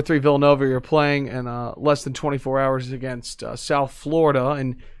beating number 3 Villanova, you're playing in less than 24 hours against South Florida,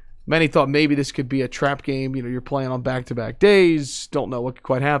 and many thought maybe this could be a trap game. You're playing on back-to-back days. Don't know what could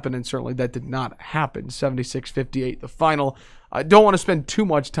quite happen, and certainly that did not happen. 76-58, the final. I don't want to spend too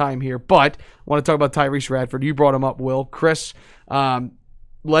much time here, but I want to talk about Tyrese Radford. You brought him up, Will. Chris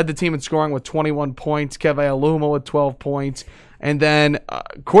led the team in scoring with 21 points. Keve Aluma with 12 points. And then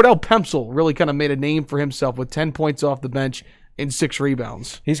Cordell Pemsel really kind of made a name for himself with 10 points off the bench and 6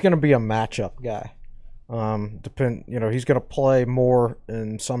 rebounds. He's going to be a matchup guy. He's going to play more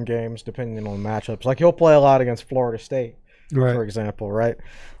in some games depending on matchups. Like he'll play a lot against Florida State, for example, right?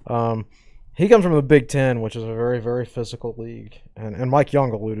 He comes from the Big Ten, which is a very, very physical league. And Mike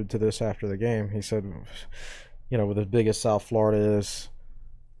Young alluded to this after the game. He said, with as big as South Florida is,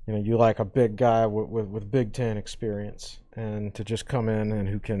 you like a big guy with Big Ten experience, and to just come in and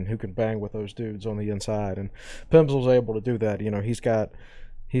who can bang with those dudes on the inside. And Pemsel's able to do that.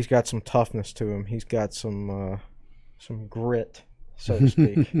 He's got some toughness to him. He's got some grit, so to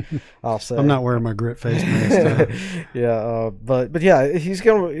speak. I'll say. I'm not wearing my grit face mask. Yeah, but yeah, he's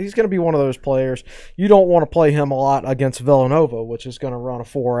gonna be one of those players. You don't want to play him a lot against Villanova, which is going to run a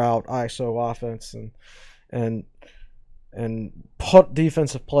 4-out ISO offense and put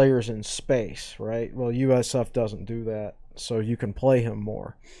defensive players in space, right? Well, USF doesn't do that, so you can play him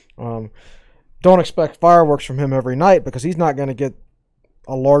more. Don't expect fireworks from him every night because he's not going to get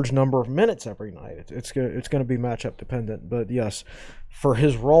a large number of minutes every night. It's going to be matchup dependent. But yes, for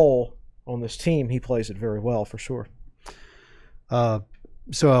his role, on this team, he plays it very well for sure.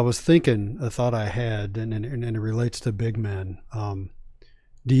 So I was thinking a thought I had, and it relates to big men.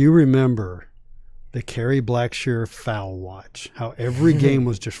 Do you remember the Kerry Blackshear foul watch? How every game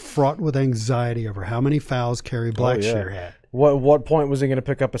was just fraught with anxiety over how many fouls Kerry Blackshear had. What point was he going to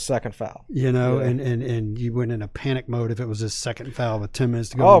pick up a second foul? You know, and you went in a panic mode if it was his second foul with 10 minutes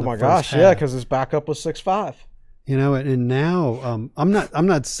to go. Oh in the my first gosh, half. yeah, because his backup was 6'5". You know, and now I'm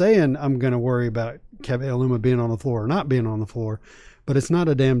not saying I'm going to worry about Kevin Aluma being on the floor or not being on the floor, but it's not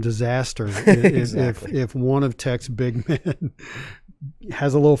a damn disaster if one of Tech's big men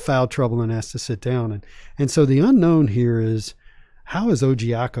has a little foul trouble and has to sit down. And so the unknown here is, how has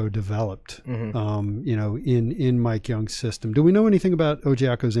Ojiako developed, you know, in Mike Young's system? Do we know anything about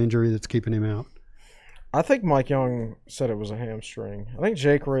Ojiako's injury that's keeping him out? I think Mike Young said it was a hamstring. I think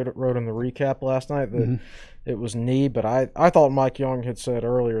Jake wrote in the recap last night that it was knee, but I thought Mike Young had said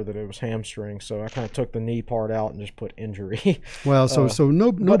earlier that it was hamstring, so I kind of took the knee part out and just put injury. Well, so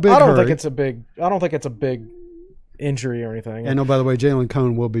no big I don't hurry. think it's a big injury or anything. And by the way, Jalen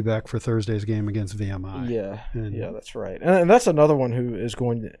Cone will be back for Thursday's game against VMI. Yeah, that's right. And that's another one who is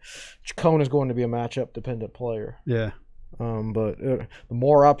Cone is going to be a matchup dependent player. Yeah. But the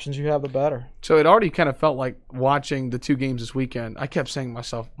more options you have, the better. So it already kind of felt like watching the two games this weekend. I kept saying to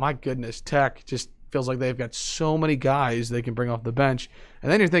myself, my goodness, Tech just feels like they've got so many guys they can bring off the bench.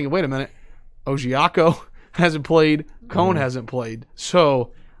 And then you're thinking, wait a minute, Ojiako hasn't played, Cone hasn't played.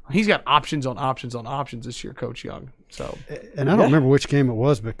 So he's got options on options on options this year, Coach Young. So, and I don't remember which game it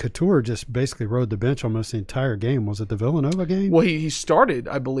was, but Couture just basically rode the bench almost the entire game. Was it the Villanova game? Well, he started,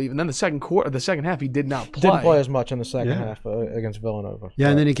 I believe, and then the second half he did not play. Didn't play as much in the second half against Villanova. Yeah,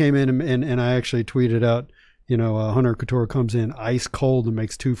 and then he came in and I actually tweeted out, you know, Hunter Couture comes in ice cold and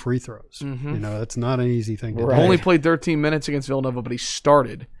makes 2 free throws. You know, that's not an easy thing to do. Only played 13 minutes against Villanova, but he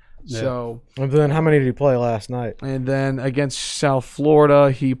started. Yeah. So, and then how many did he play last night? And then against South Florida,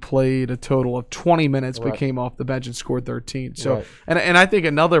 he played a total of 20 minutes, but came off the bench and scored 13. So, and I think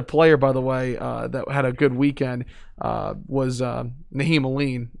another player, by the way, that had a good weekend was Naheem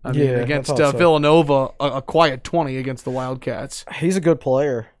Aline. I mean, against Villanova, a quiet 20 against the Wildcats. He's a good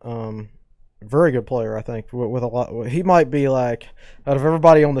player. Very good player, I think. With a lot, he might be like, out of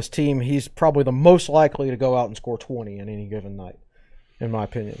everybody on this team, he's probably the most likely to go out and score 20 in any given night. In my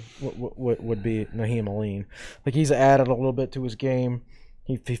opinion, would be Naheem Aline. Like, he's added a little bit to his game.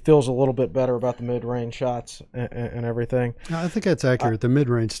 He feels a little bit better about the mid-range shots and everything. I think that's accurate. The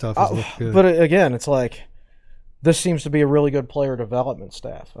mid-range stuff has looked good. But again, it's like, this seems to be a really good player development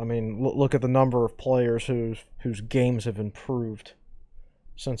staff. I mean, look at the number of players whose games have improved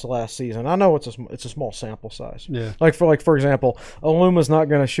since last season. I know it's a small sample size. Yeah. Like for example, Aluma's not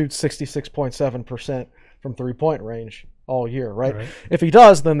going to shoot 66.7% from 3-point range all year, right? If he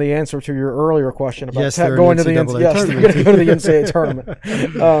does, then the answer to your earlier question about Tech going to the NCAA tournament. They're going to go to the NCAA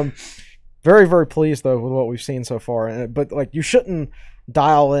tournament. Very, very pleased though with what we've seen so far. But like, you shouldn't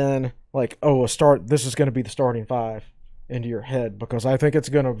dial in like, this is going to be the starting 5 into your head, because I think it's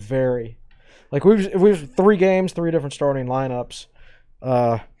going to vary. Like, we've 3 games, 3 different starting lineups.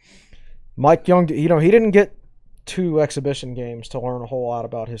 Mike Young, you know, he didn't get 2 exhibition games to learn a whole lot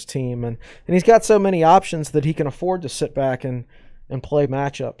about his team, and he's got so many options that he can afford to sit back and play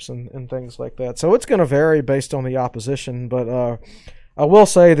matchups and things like that. So it's going to vary based on the opposition, but I will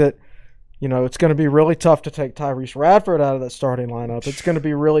say that, you know, it's going to be really tough to take Tyrese Radford out of that starting lineup. It's going to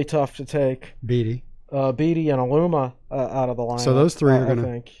be really tough to take Beatty and Aluma out of the lineup. So those 3 are going to, I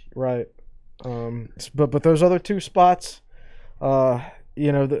think, right? But those other 2 spots,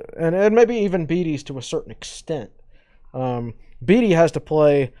 you know, and maybe even Beatty's to a certain extent. Beatty has to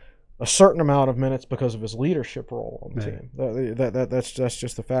play a certain amount of minutes because of his leadership role on the team. That's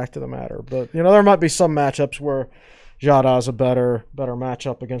just the fact of the matter. But, you know, there might be some matchups where Jada's a better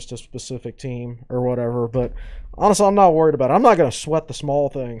matchup against a specific team or whatever. But honestly, I'm not worried about it. I'm not going to sweat the small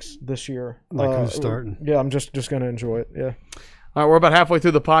things this year. Like who's starting? Yeah, I'm just going to enjoy it. Yeah. All right, we're about halfway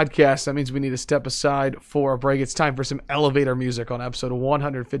through the podcast. That means we need to step aside for a break. It's time for some elevator music on episode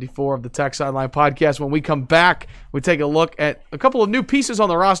 154 of the TechSideline Podcast. When we come back, we take a look at a couple of new pieces on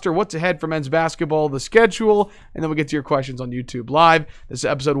the roster, what's ahead for men's basketball, the schedule, and then we get to your questions on YouTube Live. This is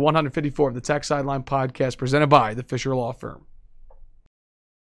episode 154 of the TechSideline Podcast, presented by the Fisher Law Firm.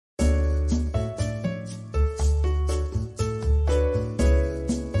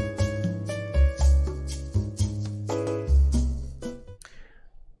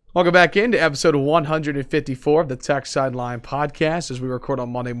 Welcome back into episode 154 of the TechSideline Podcast as we record on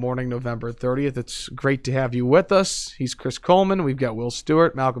Monday morning, November 30th. It's great to have you with us. He's Chris Coleman. We've got Will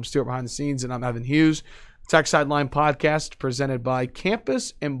Stewart, Malcolm Stewart behind the scenes, and I'm Evan Hughes. TechSideline Podcast presented by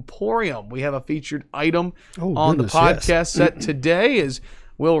Campus Emporium. We have a featured item on the podcast set today as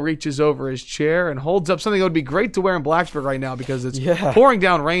Will reaches over his chair and holds up something that would be great to wear in Blacksburg right now because it's pouring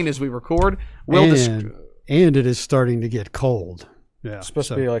down rain as we record. And it is starting to get cold. Yeah, it's supposed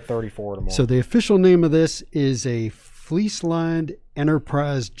to be like 34 tomorrow. So the official name of this is a fleece-lined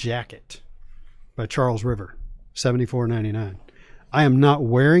Enterprise jacket by Charles River, $74.99. I am not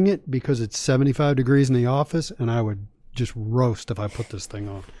wearing it because it's 75 degrees in the office, and I would just roast if I put this thing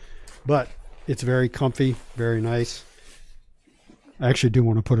on. But it's very comfy, very nice. I actually do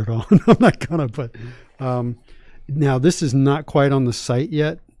want to put it on. I'm not gonna, but now this is not quite on the site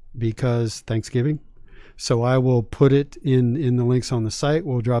yet because Thanksgiving. So I will put it in the links on the site.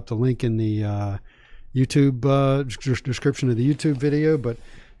 We'll drop the link in the YouTube description of the YouTube video. But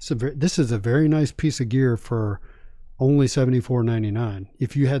this is a very nice piece of gear for only $74.99.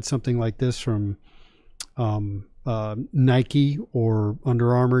 If you had something like this from Nike or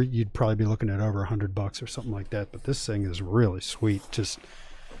Under Armour, you'd probably be looking at over $100 or something like that. But this thing is really sweet.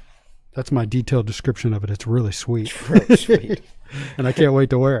 That's my detailed description of it. It's really sweet. It's really sweet. And I can't wait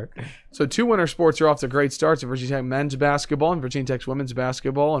to wear it. So 2 winter sports are off to great starts: Virginia Tech men's basketball and Virginia Tech's women's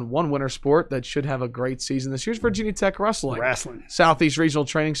basketball, and one winter sport that should have a great season this year is Virginia Tech wrestling. Southeast Regional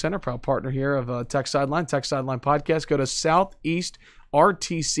Training Center, proud partner here of TechSideline Podcast. Go to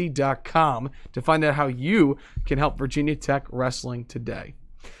southeastrtc.com to find out how you can help Virginia Tech wrestling today.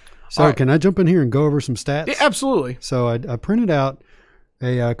 So can I jump in here and go over some stats? Yeah, absolutely. So I printed out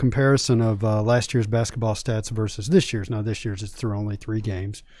a comparison of last year's basketball stats versus this year's. Now, this year's is through only 3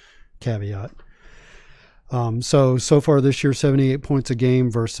 games, caveat. So far this year, 78 points a game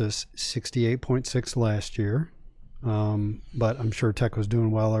versus 68.6 last year. But I'm sure Tech was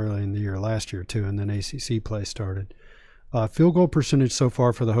doing well early in the year last year, too, and then ACC play started. Field goal percentage so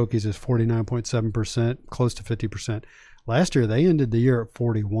far for the Hokies is 49.7%, close to 50%. Last year, they ended the year at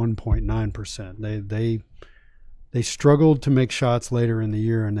 41.9%. They struggled to make shots later in the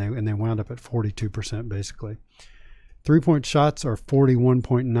year, and they wound up at 42% basically. 3-point shots are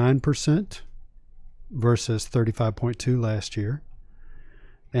 41.9% versus 35.2% last year.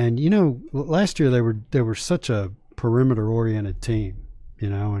 And last year they were such a perimeter-oriented team,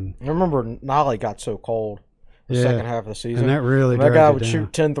 And I remember Nolly got so cold the second half of the season, and that really that guy would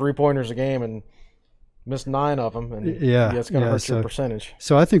shoot 10 3-pointers a game and missed 9 of them, and it's going to hurt your percentage.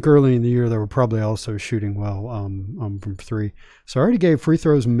 So I think early in the year they were probably also shooting well from 3. So I already gave free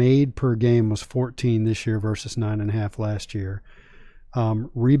throws made per game was 14 this year versus 9.5 last year.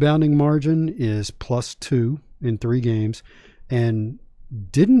 Rebounding margin is +2 in 3 games. And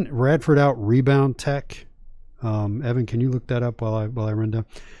didn't Radford out rebound Tech? Evan, can you look that up while I run down?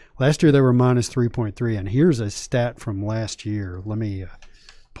 Last year they were -3.3, and here's a stat from last year. Let me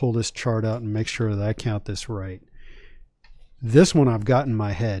pull this chart out and make sure that I count this right. This one I've got in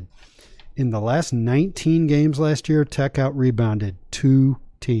my head. In the last 19 games last year, Tech out-rebounded 2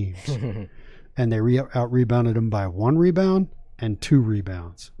 teams. And they out-rebounded them by 1 rebound and 2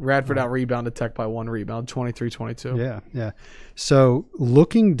 rebounds. Radford out-rebounded Tech by 1 rebound, 23-22. Yeah. So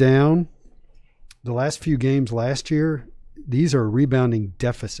looking down the last few games last year, these are rebounding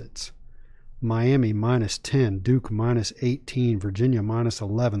deficits. Miami -10, Duke -18, Virginia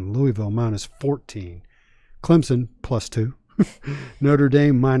 -11, Louisville -14, Clemson +2, Notre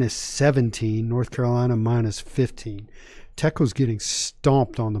Dame -17, North Carolina -15. Tech was getting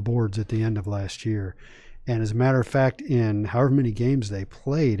stomped on the boards at the end of last year. And as a matter of fact, in however many games they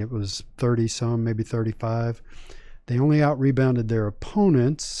played, it was 30-some, maybe 35. They only out-rebounded their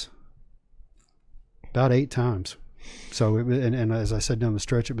opponents about 8 times. So, and as I said down the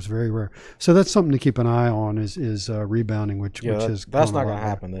stretch, it was very rare. So that's something to keep an eye on is rebounding, which is that's not going to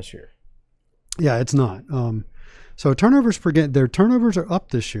happen this year. Yeah, it's not. So turnovers per game, their turnovers are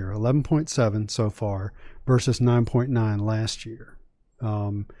up this year, 11.7 so far versus 9.9 last year.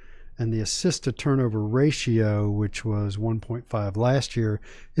 And the assist to turnover ratio, which was 1.5 last year,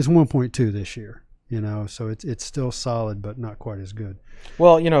 is 1.2 this year. So it's still solid, but not quite as good.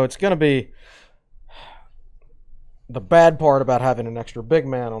 Well, it's going to be. The bad part about having an extra big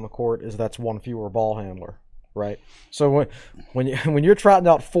man on the court is that's 1 fewer ball handler, right? So when you're trotting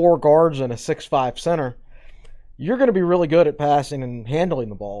out 4 guards and a 6'5" center, you're going to be really good at passing and handling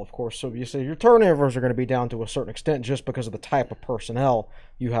the ball, of course. So you say your turnovers are going to be down to a certain extent just because of the type of personnel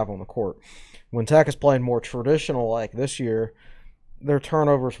you have on the court. When Tech is playing more traditional like this year, their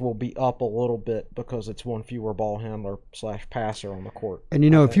turnovers will be up a little bit because it's 1 fewer ball handler / passer on the court. And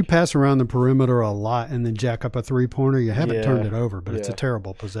if you pass around the perimeter a lot and then jack up a 3-pointer, you haven't turned it over, but it's a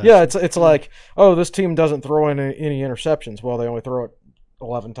terrible possession. Yeah, it's like, this team doesn't throw in any interceptions. Well, they only throw it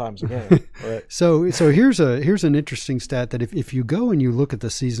 11 times a game. Right? So here's an interesting stat that if you go and you look at the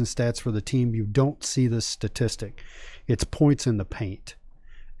season stats for the team, you don't see this statistic. It's points in the paint.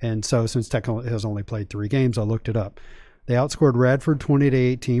 And so since Tech has only played 3 games, I looked it up. They outscored Radford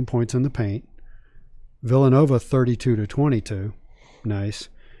 20-18 points in the paint. Villanova 32-22. Nice.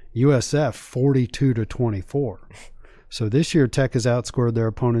 USF 42-24. So this year Tech has outscored their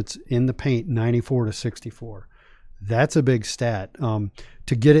opponents in the paint 94-64. That's a big stat.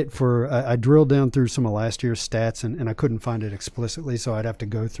 To get it for, I drilled down through some of last year's stats and I couldn't find it explicitly, so I'd have to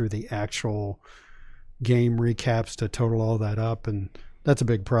go through the actual game recaps to total all that up, and that's a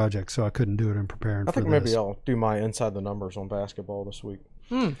big project, so I couldn't do it in preparing for this. I think maybe I'll do my inside the numbers on basketball this week.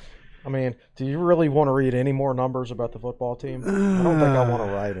 I mean, do you really want to read any more numbers about the football team? I don't think I want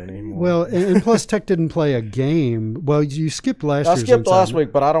to write anymore. Well, and plus Tech didn't play a game. Well, you skipped last year's. I skipped last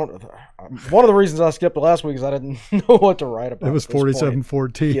week, but I don't. One of the reasons I skipped last week is I didn't know what to write about. It was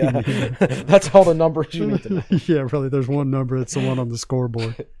 47-14. Yeah. That's all the numbers you need to know. Yeah, really. There's one number. It's the one on the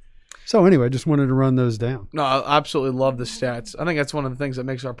scoreboard. So anyway, just wanted to run those down. No, I absolutely love the stats. I think that's one of the things that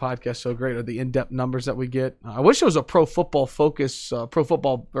makes our podcast so great, are the in-depth numbers that we get. I wish it was a pro football focus, pro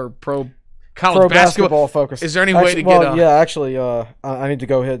football or pro college basketball focus. Is there any way to get? Yeah, actually, I need to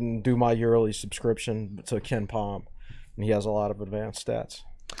go ahead and do my yearly subscription to Ken Palm, and he has a lot of advanced stats.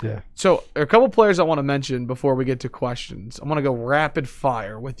 Yeah. So a couple players I want to mention before we get to questions. I want to go rapid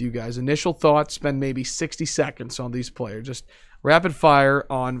fire with you guys. Initial thoughts, spend maybe 60 seconds on these players. Just rapid fire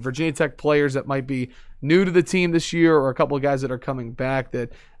on Virginia Tech players that might be new to the team this year, or a couple of guys that are coming back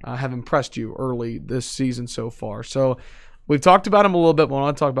that have impressed you early this season so far. So we've talked about him a little bit, but I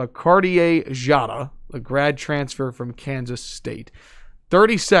want to talk about Cartier Jada, a grad transfer from Kansas State.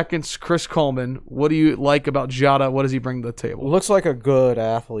 30 seconds, Chris Coleman. What do you like about Jada? What does he bring to the table? Looks like a good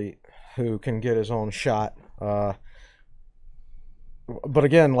athlete who can get his own shot. But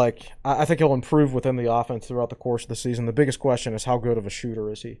again, I think he'll improve within the offense throughout the course of the season. The biggest question is how good of a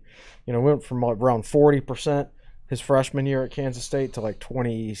shooter is he? Went from around 40% his freshman year at Kansas State to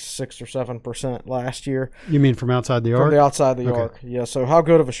 26 or 7% last year. You mean from outside the arc? From the outside the arc, yeah. So how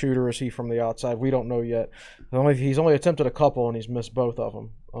good of a shooter is he from the outside? We don't know yet. He's only attempted a couple, and he's missed both of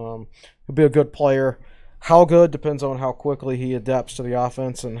them. He'll be a good player. How good depends on how quickly he adapts to the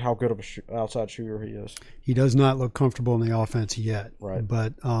offense and how good of a outside shooter he is. He does not look comfortable in the offense yet, right?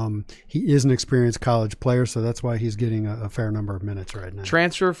 But he is an experienced college player, so that's why he's getting a fair number of minutes right now.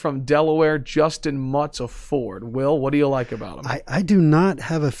 Transfer from Delaware, Justin Mutz of Ford. Will, what do you like about him? I do not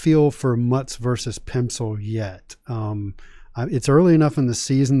have a feel for Mutz versus Pimsel yet. It's early enough in the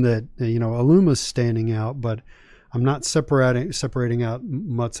season that Aluma's standing out, but I'm not separating out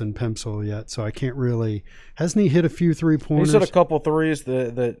Mutz and Pimsel yet, so I can't really. Hasn't he hit a few 3-pointers? He's hit a couple threes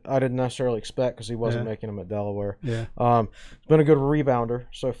that I didn't necessarily expect because he wasn't making them at Delaware. Yeah. He's been a good rebounder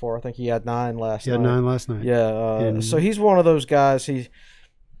so far. I think he had 9 last night. He had 9 last night. Yeah. So he's one of those guys. He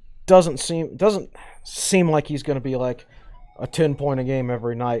doesn't seem like he's going to be like a 10-point a game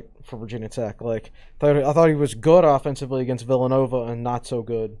every night for Virginia Tech. I thought he was good offensively against Villanova and not so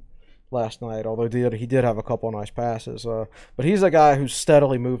good last night, although he did have a couple of nice passes. But he's a guy who's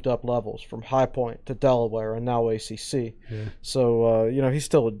steadily moved up levels from High Point to Delaware and now ACC. Yeah. So, he's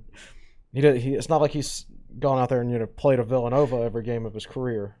still it's not like he's gone out there and played a Villanova every game of his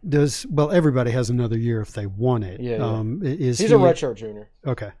career. Everybody has another year if they want it. Yeah. He's a redshirt junior.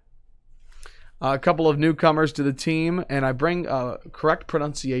 Okay. A couple of newcomers to the team, and I bring correct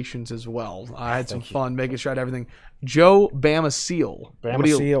pronunciations as well. I had some fun making sure I had everything. Joe Bamaseal.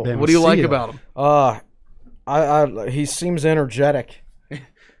 What do you like about him? He seems energetic.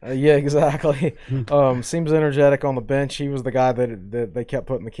 Yeah, exactly. Seems energetic on the bench. He was the guy that they kept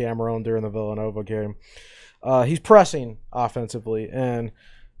putting the camera on during the Villanova game. He's pressing offensively, and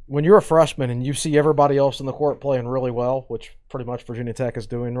when you're a freshman and you see everybody else in the court playing really well, which pretty much Virginia Tech is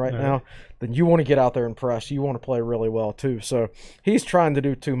doing right now, then you want to get out there and press. You want to play really well too. So he's trying to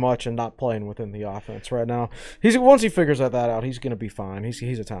do too much and not playing within the offense right now. Once he figures that out, he's going to be fine. He's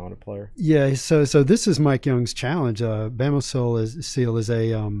a talented player. Yeah. So this is Mike Young's challenge. Bamaseal is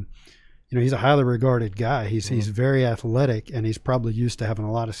a he's a highly regarded guy. He's very athletic, and he's probably used to having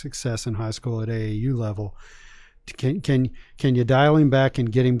a lot of success in high school at AAU level. Can you dial him back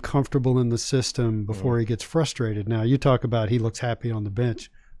and get him comfortable in the system before he gets frustrated? Now, you talk about he looks happy on the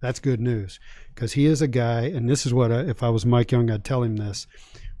bench. That's good news, because he is a guy, and this is what if I was Mike Young, I'd tell him this.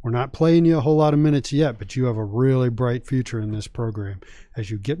 We're not playing you a whole lot of minutes yet, but you have a really bright future in this program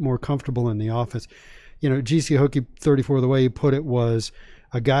as you get more comfortable in the offense. GC Hokie 34, the way he put it was,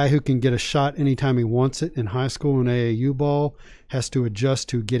 a guy who can get a shot anytime he wants it in high school and AAU ball has to adjust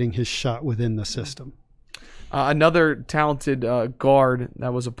to getting his shot within the system. Another talented guard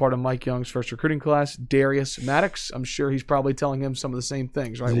that was a part of Mike Young's first recruiting class, Darius Maddox. I'm sure he's probably telling him some of the same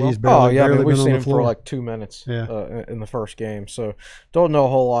things, right? He's I barely mean, we've been on seen the him floor. for like 2 minutes Yeah. in the first game, so don't know a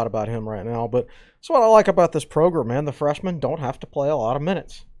whole lot about him right now. But that's what I like about this program, man. The freshmen don't have to play a lot of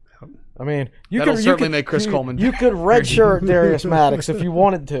minutes. I mean, That'll certainly make Chris Coleman You could redshirt Darius Maddox if you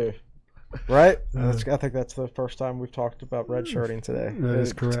wanted to, right? I think that's the first time we've talked about redshirting today. That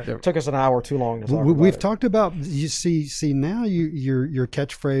is correct. It took us an hour too long to talk about We've it. talked about, you see now your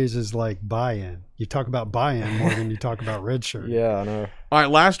catchphrase is like buy-in. You talk about buy-in more than you talk about redshirt. Yeah, I know. All right,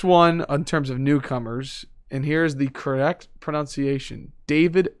 last one in terms of newcomers, and here's the correct pronunciation: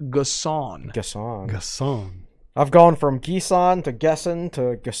 David Gasson. Gasson. I've gone from Gisan to Gesson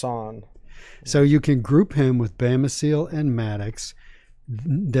to Gasson. So you can group him with Bamasil and Maddox.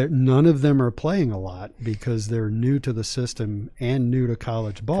 None of them are playing a lot because they're new to the system and new to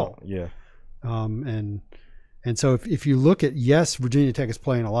college ball. Yeah. And so if you look at, yes, Virginia Tech is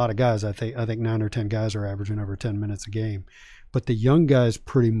playing a lot of guys. I think 9 or 10 guys are averaging over 10 minutes a game, but the young guys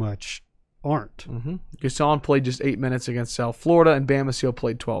pretty much aren't. Mm-hmm. Gasson played just 8 minutes against South Florida, and Bamasil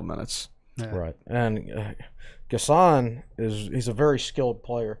played 12 minutes. Yeah. Right. And Gasson he's a very skilled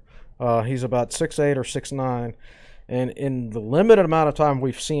player. He's about 6'8" or 6'9", and in the limited amount of time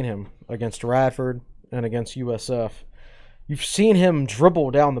we've seen him against Radford and against USF, you've seen him dribble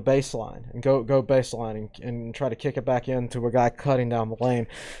down the baseline and go baseline and try to kick it back into a guy cutting down the lane.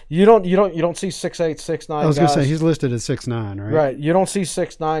 You don't see 6'8", 6'9" I was guys. going to say he's listed as 6'9", right? Right. You don't see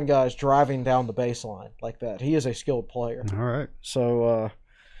 6'9" guys driving down the baseline like that. He is a skilled player. All right. So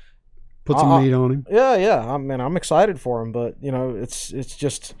Put some meat on him. yeah. I mean, I'm excited for him, but it's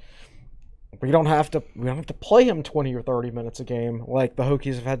just we don't have to play him 20 or 30 minutes a game like the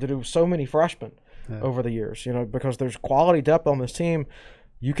Hokies have had to do with so many freshmen over the years. Because there's quality depth on this team.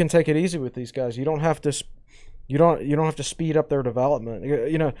 You can take it easy with these guys. You don't have to. You don't have to speed up their development.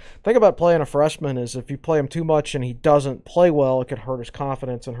 Think about playing a freshman is if you play him too much and he doesn't play well, it could hurt his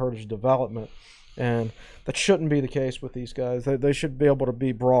confidence and hurt his development. And that shouldn't be the case with these guys. They should be able to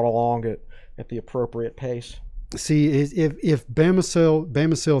be brought along at the appropriate pace. See, if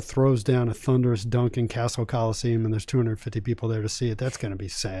Bamasil throws down a thunderous dunk in Castle Coliseum and there's 250 people there to see it, that's going to be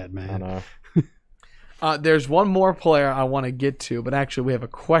sad, man. I know. There's one more player I want to get to, but actually we have a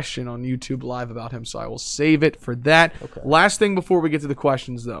question on YouTube Live about him, so I will save it for that. Okay. Last thing before we get to the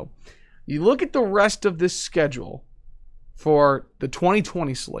questions, though. You look at the rest of this schedule for the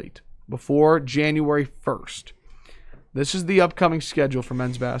 2020 slate before January 1st. This is the upcoming schedule for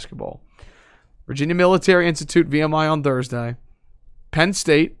men's basketball. Virginia Military Institute, VMI on Thursday. Penn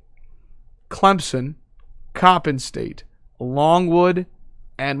State, Clemson, Coppin State, Longwood,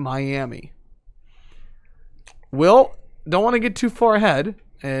 and Miami. Will, don't want to get too far ahead,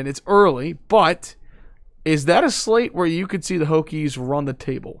 and it's early, but is that a slate where you could see the Hokies run the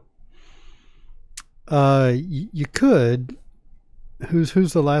table? You could.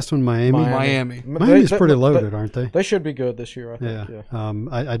 Who's the last one? Miami. Miami's pretty loaded, aren't they? They should be good this year, I think. Yeah.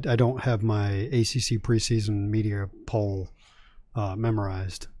 I don't have my ACC preseason media poll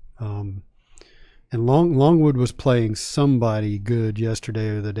memorized. And Longwood was playing somebody good yesterday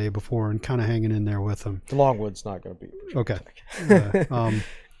or the day before and kind of hanging in there with them. Longwood's not going to be. Okay.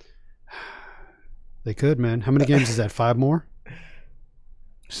 They could, man. How many games is that? 5 more?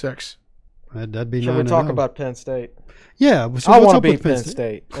 6. That'd be Should 9. we talk about Penn State? Yeah. So I what's want to up with beat Penn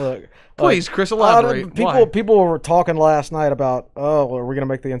State. Look, Please, Chris, elaborate. People were talking last night about, are we going to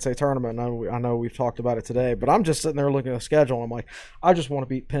make the NCAA tournament? And I know we've talked about it today, but I'm just sitting there looking at the schedule, and I'm like, I just want to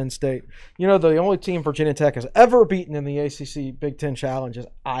beat Penn State. The only team Virginia Tech has ever beaten in the ACC Big Ten Challenge is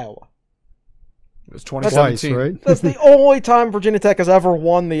Iowa. It was 2017. Twice, right? That's the only time Virginia Tech has ever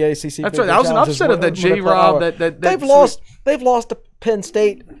won the ACC. That's Big right. Ten That was an Challenge upset of that J-Rob. They've lost to Penn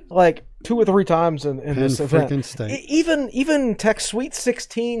State like 2 or 3 times in this event. Freaking State. Even Tech's Sweet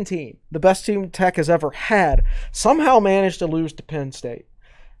 16 team, the best team Tech has ever had, somehow managed to lose to Penn State.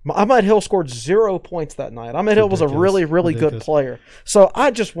 Ahmed Hill scored 0 points that night. Ahmed Hill was a really, really good player. So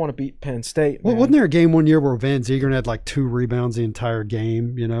I just want to beat Penn State. Well, wasn't there a game one year where Van Zegeren had like 2 rebounds the entire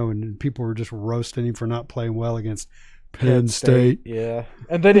game, and people were just roasting him for not playing well against Penn State. Yeah.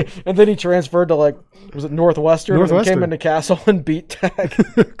 And then he transferred to was it Northwestern? And came into Castle and beat Tech.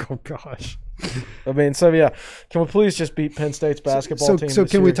 Oh gosh. I mean, so yeah. Can we please just beat Penn State's basketball team? So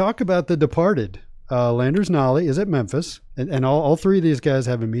can we talk about the departed? Landers Nolley is at Memphis, and all 3 of these guys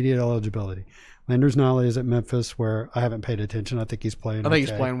have immediate eligibility. Landers Nolley is at Memphis, where I haven't paid attention. I think he's playing. I think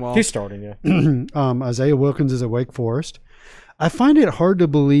he's playing well. He's starting, yeah. Isaiah Wilkins is at Wake Forest. I find it hard to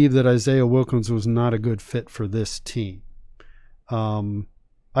believe that Isaiah Wilkins was not a good fit for this team.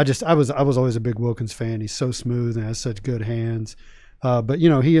 I was always a big Wilkins fan. He's so smooth and has such good hands. But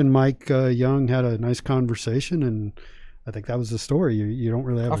he and Mike Young had a nice conversation, and I think that was the story. You don't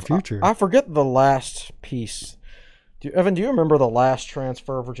really have a future. I forget the last piece. Evan, do you remember the last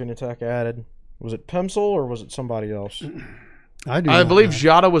transfer Virginia Tech added? Was it Pemsel or was it somebody else? I believe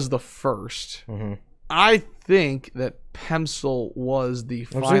Jada was the first. Mm-hmm. I think that Pemsel was the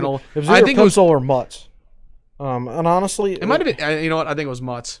final. It was either Pemsel or Mutz. And honestly, it might have been. You know what? I think it was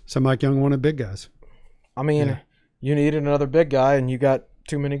Mutz. So Mike Young wanted big guys. I mean, you needed another big guy, and you got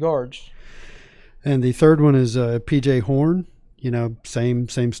too many guards. And the third one is PJ Horn. Same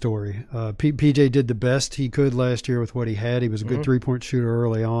story. PJ did the best he could last year with what he had. He was a good 3-point shooter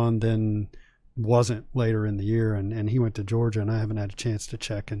early on, then wasn't later in the year, and he went to Georgia, and I haven't had a chance to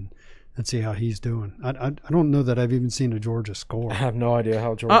check and see how he's doing. I don't know that I've even seen a Georgia score. I have no idea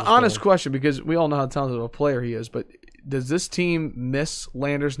how Georgia's honest doing. question, because we all know how talented of a player he is, but does this team miss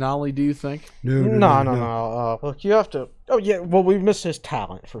Landers Nolly, do you think? No. Look, you have to – oh, yeah, well, we miss his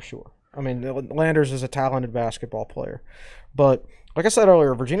talent for sure. I mean, Landers is a talented basketball player. But like I said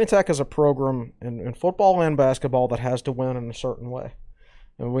earlier, Virginia Tech is a program in football and basketball that has to win in a certain way.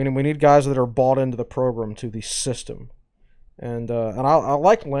 And we need guys that are bought into the program, to the system. And I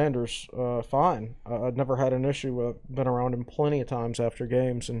like Landers fine. I've never had an issue with been around him plenty of times after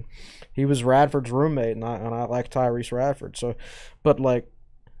games. And he was Radford's roommate, and I like Tyrese Radford. So, but like,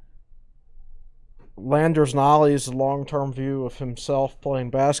 Landers Nolly's long-term view of himself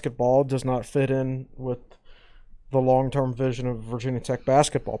playing basketball does not fit in with the long-term vision of Virginia Tech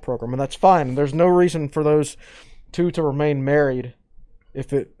basketball program, and that's fine. And there's no reason for those two to remain married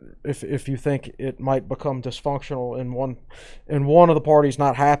if you think it might become dysfunctional and one of the parties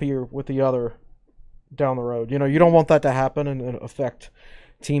not happier with the other down the road. You don't want that to happen and affect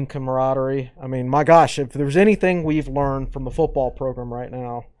team camaraderie. I mean, my gosh, if there's anything we've learned from the football program right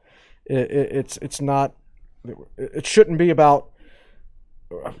now, it shouldn't be about,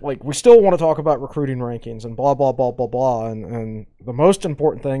 like, we still want to talk about recruiting rankings and blah blah blah blah blah, and the most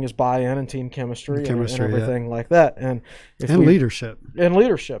important thing is buy-in and team chemistry and everything like that, and leadership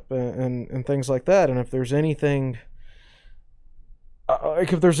and things like that. And if there's anything,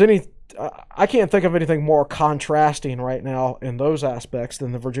 I can't think of anything more contrasting right now in those aspects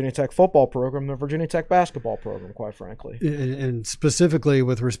than the Virginia Tech football program, the Virginia Tech basketball program, quite frankly. And specifically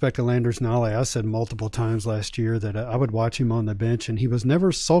with respect to Landers Nolly, I said multiple times last year that I would watch him on the bench, and he was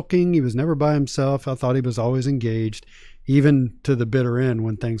never sulking. He was never by himself. I thought he was always engaged, even to the bitter end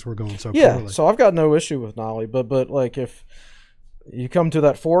when things were going so poorly. Yeah, so I've got no issue with Nolly, but like, if you come to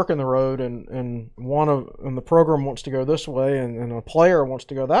that fork in the road and the program wants to go this way and a player wants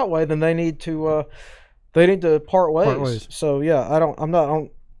to go that way, then they need to part ways. So yeah,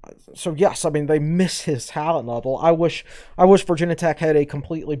 so yes, I mean, they miss his talent level. I wish Virginia Tech had a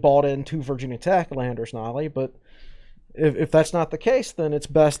completely bought into Virginia Tech Landers Nolly, but if that's not the case, then it's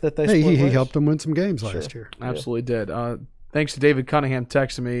best that they split ways. He helped them win some games last year. Absolutely did. Thanks to David Cunningham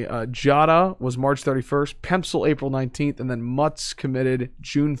texting me. Jada was March 31st, Pemsel April 19th, and then Mutz committed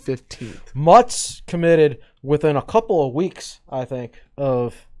June 15th. Mutz committed within a couple of weeks, I think,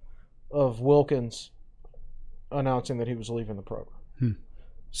 of Wilkins announcing that he was leaving the program.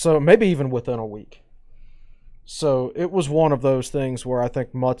 So maybe even within a week. So it was one of those things where I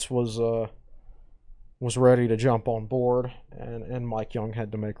think Mutz was ready to jump on board, and Mike Young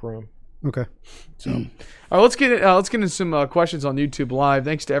had to make room. Okay. So, all right, let's get into some questions on YouTube Live.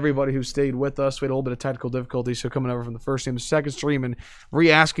 Thanks to everybody who stayed with us. We had a little bit of technical difficulty, so coming over from the first stream to the second stream and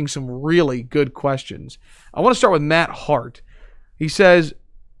re-asking some really good questions. I want to start with Matt Hart. He says,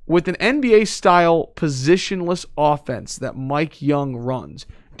 with an NBA-style positionless offense that Mike Young runs,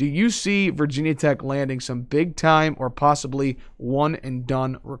 do you see Virginia Tech landing some big-time or possibly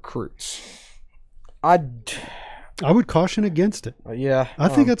one-and-done recruits? I would caution against it. Yeah. I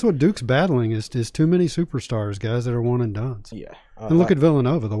think that's what Duke's battling is too many superstars, guys that are one and dones. Yeah. And look at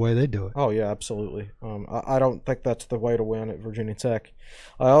Villanova, the way they do it. Oh, yeah, absolutely. I don't think that's the way to win at Virginia Tech.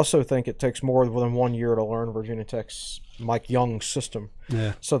 I also think it takes more than 1 year to learn Virginia Tech's Mike Young system.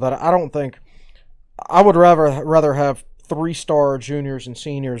 Yeah. So that I don't think – I would rather have 3-star juniors and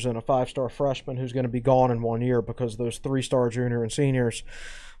seniors than a 5-star freshman who's going to be gone in 1 year, because those 3-star junior and seniors,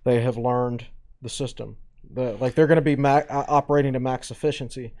 they have learned the system. They're going to be operating to max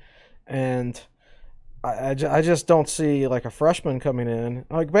efficiency, and I just don't see like a freshman coming in.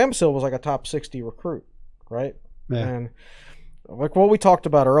 Like Bamsil was like a top 60 recruit, right? Yeah. And like what we talked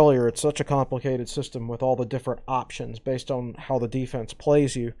about earlier, it's such a complicated system with all the different options based on how the defense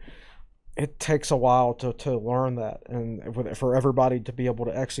plays you. It takes a while to learn that, and for everybody to be able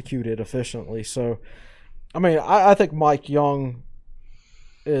to execute it efficiently. So, I mean, I think Mike Young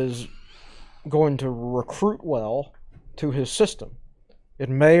is going to recruit well to his system. It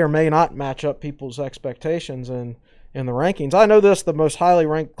may or may not match up people's expectations in the rankings. I know this, the most highly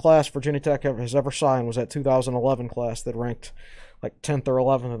ranked class Virginia Tech has ever signed was that 2011 class that ranked like 10th or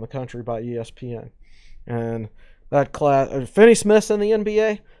 11th in the country by ESPN. And that class, Finney Smith's in the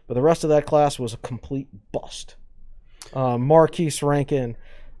NBA, but the rest of that class was a complete bust. Marquise Rankin,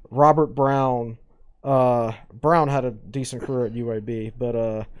 Robert Brown. Brown had a decent career at UAB,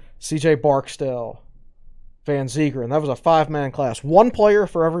 but C.J. Barksdale, Van Ziegeren. That was a 5-man class. One player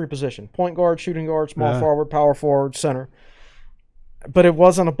for every position. Point guard, shooting guard, small forward, power forward, center. But it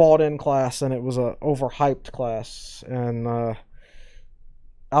wasn't a bought-in class, and it was a overhyped class. And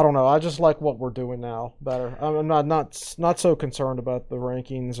I don't know. I just like what we're doing now better. I'm not so concerned about the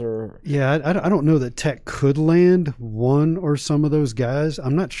rankings or. Yeah, I don't know that Tech could land one or some of those guys.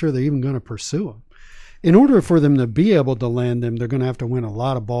 I'm not sure they're even going to pursue them. In order for them to be able to land them, they're going to have to win a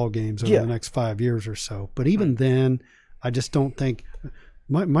lot of ball games over the next 5 years or so. But even then, I just don't think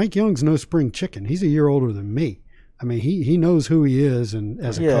Mike Young's no spring chicken. He's a year older than me. I mean, he knows who he is and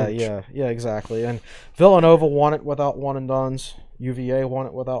as a coach. Yeah, exactly. And Villanova won it without one and dones. UVA won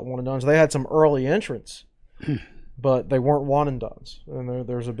it without one and dones. They had some early entrants, but they weren't one and dones, and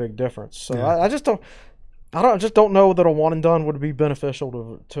there's a big difference. So I just don't know that a one and done would be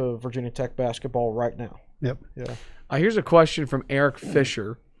beneficial to Virginia Tech basketball right now. Yep. Yeah. Here's a question from Eric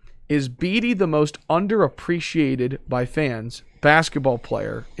Fisher. Is Beatty the most underappreciated by fans basketball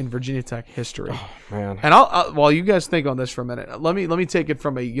player in Virginia Tech history? Oh, man. And I'll while you guys think on this for a minute, let me take it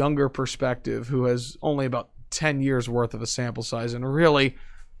from a younger perspective who has only about 10 years worth of a sample size, and really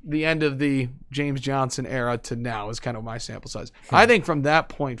the end of the James Johnson era to now is kind of my sample size. I think from that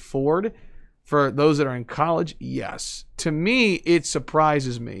point forward, for those that are in college, yes. To me, it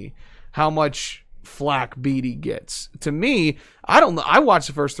surprises me how much flack Beatty gets. To me, I don't know. I watched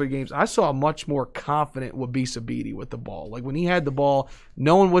the first 3 games. I saw a much more confident Wabisa Beatty with the ball. Like when he had the ball,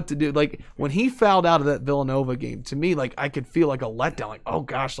 knowing what to do. Like when he fouled out of that Villanova game, to me, like I could feel like a letdown. Like, oh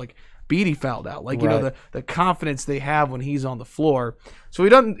gosh, like Beatty fouled out. Like, you know, the confidence they have when he's on the floor. So he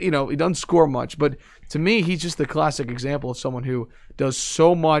doesn't score much, but to me, he's just the classic example of someone who does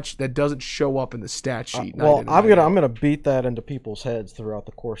so much that doesn't show up in the stat sheet. Well, I'm gonna beat that into people's heads throughout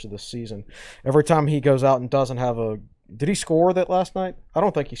the course of this season. Every time he goes out and doesn't have a – did he score that last night? I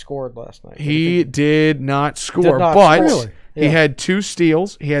don't think he scored last night. He did not score, but he had 2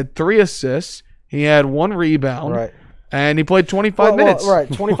 steals. He had 3 assists. He had 1 rebound. Right. And he played 25 minutes.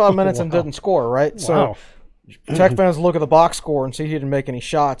 Right, 25 minutes and didn't score, right? So Tech fans look at the box score and see he didn't make any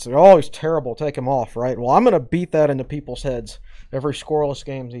shots. They're, oh, he's terrible. Take him off, right? Well, I'm going to beat that into people's heads every scoreless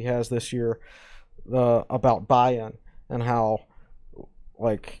games he has this year about buy-in and how,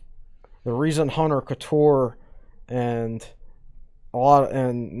 like, the reason Hunter Couture and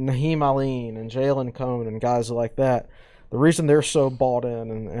Naheem Aline and Jalen Cone and guys like that, the reason they're so bought in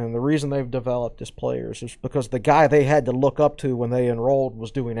and the reason they've developed as players is because the guy they had to look up to when they enrolled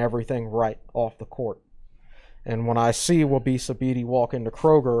was doing everything right off the court. And when I see Wabisa Beatty walk into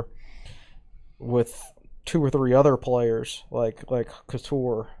Kroger with 2 or 3 other players like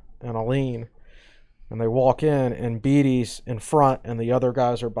Couture and Aline, and they walk in and Beatty's in front and the other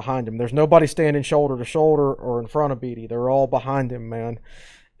guys are behind him. There's nobody standing shoulder to shoulder or in front of Beatty. They're all behind him, man.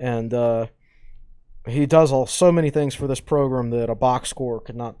 And he does so many things for this program that a box score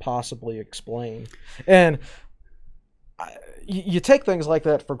could not possibly explain. And you take things like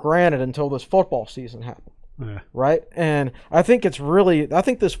that for granted until this football season happened. Yeah. Right? And I think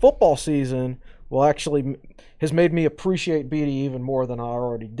this football season has made me appreciate Beatty even more than I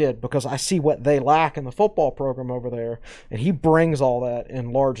already did, because I see what they lack in the football program over there, and he brings all that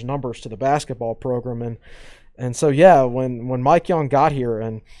in large numbers to the basketball program. And so, yeah, when Mike Young got here,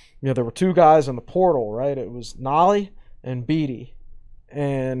 and there were 2 guys in the portal, right? It was Nolly and Beatty.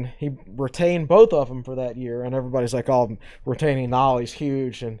 And he retained both of them for that year, and everybody's like, "Oh, retaining Nolly's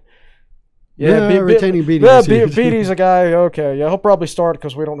huge." And retaining Beatty. Beatty's a guy. Okay, yeah, he'll probably start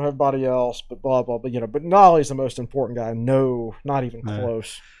because we don't have anybody else. But blah blah. But Nolly's the most important guy. No, not even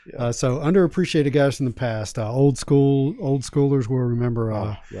close. Yeah. So underappreciated guys in the past. Old schoolers will remember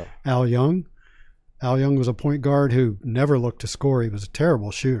Al Young. Al Young was a point guard who never looked to score. He was a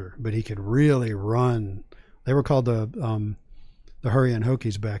terrible shooter, but he could really run. They were called the Hurricane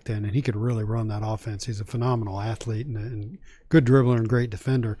Hokies back then, and he could really run that offense. He's a phenomenal athlete and good dribbler and great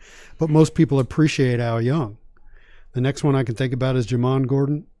defender. But most people appreciate Al Young. The next one I can think about is Jamon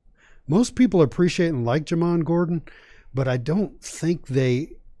Gordon. Most people appreciate and like Jamon Gordon, but I don't think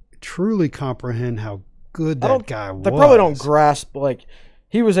they truly comprehend how good that guy was. They probably don't grasp, like,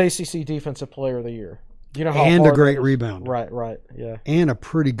 he was ACC Defensive Player of the Year. You know how and a hard great that is? rebounder. Right, yeah. And a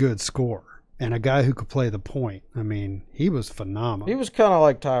pretty good scorer. And a guy who could play the point. I mean, he was phenomenal. He was kind of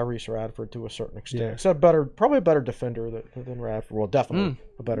like Tyrese Radford to a certain extent. Yeah. Except probably a better defender than Radford. Well, definitely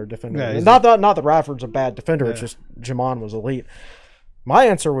a better defender. Yeah, And not that Radford's a bad defender. It's just Jamon was elite. My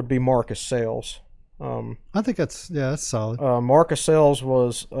answer would be Marcus Sales. I think that's solid. Marcus Sales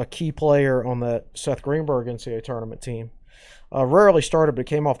was a key player on that Seth Greenberg NCAA tournament team. Rarely started, but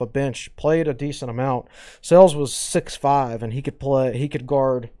came off the bench. Played a decent amount. Sales was 6'5", and he could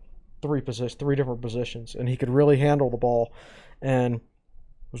guard three different positions, and he could really handle the ball, and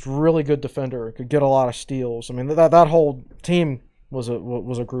was a really good defender. Could get a lot of steals. I mean, that whole team was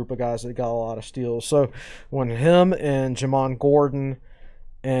a group of guys that got a lot of steals. So when him and Jamon Gordon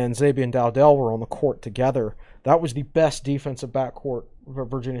and Xavier Dowdell were on the court together, that was the best defensive backcourt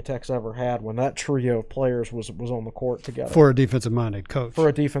Virginia Tech's ever had, when that trio of players was on the court together. For a defensive-minded coach.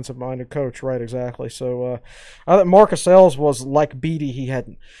 Right, exactly. So I think Marcus Sales was like Beatty.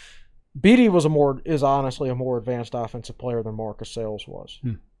 Beatty is honestly a more advanced offensive player than Marcus Sales was.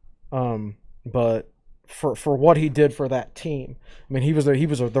 But for what he did for that team, I mean, he was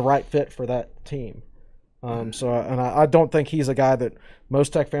the right fit for that team. I don't think he's a guy that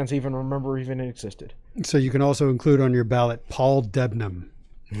most Tech fans even remember even existed. So you can also include on your ballot Paul Debnam.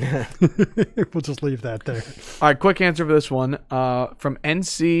 We'll just leave that there. All right, quick answer for this one from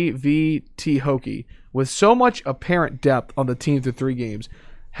NCVT Hokie. With so much apparent depth on the team through 3 games,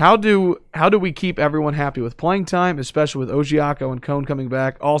 how do we keep everyone happy with playing time, especially with Ogiaco and Cone coming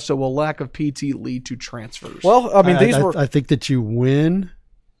back? Also, will lack of PT lead to transfers? Well, I mean, I think that you win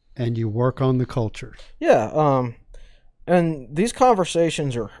and you work on the culture. Yeah, and these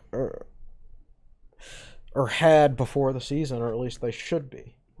conversations are had before the season, or at least they should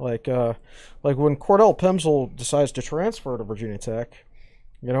be. Like when Cordell Pimsl decides to transfer to Virginia Tech,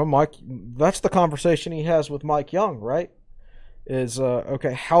 Mike, that's the conversation he has with Mike Young, right? Is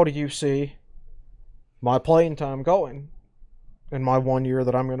okay, how do you see my playing time going in my 1 year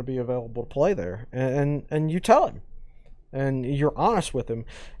that I'm going to be available to play there? And you tell him, and you're honest with him.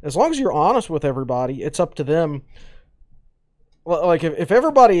 As long as you're honest with everybody, it's up to them. Like if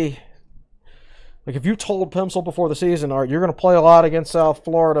everybody, like if you told Pimsl before the season, all right, you're going to play a lot against South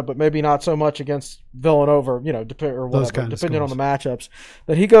Florida, but maybe not so much against Villanova, depending on the matchups,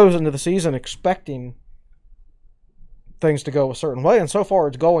 that he goes into the season expecting things to go a certain way, and so far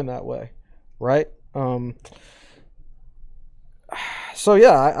it's going that way, right? So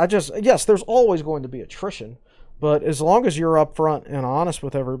yeah, yes, there's always going to be attrition, but as long as you're upfront and honest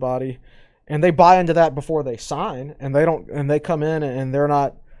with everybody, and they buy into that before they sign, and they come in and they're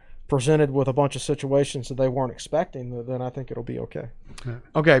not presented with a bunch of situations that they weren't expecting, then I think it'll be okay.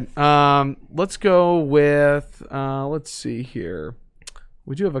 Okay, let's go with let's see here.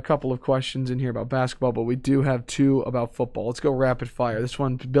 We do have a couple of questions in here about basketball, but we do have 2 about football. Let's go rapid fire. This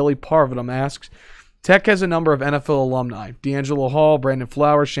one, Billy Parvidum asks, Tech has a number of NFL alumni, D'Angelo Hall, Brandon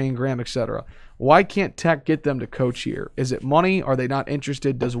Flowers, Shane Graham, etc. Why can't Tech get them to coach here? Is it money? Are they not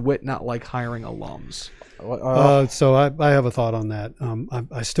interested? Does Witt not like hiring alums? So I have a thought on that.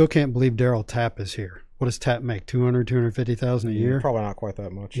 I still can't believe Daryl Tapp is here. What does Tapp make? $200,000-$250,000 a year? Probably not quite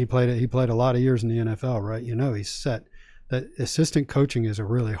that much. He played a lot of years in the NFL, right? He's set. That assistant coaching is a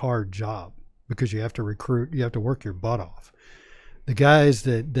really hard job because you have to recruit, you have to work your butt off. The guys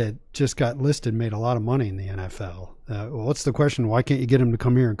that just got listed made a lot of money in the NFL. What's the question? Why can't you get them to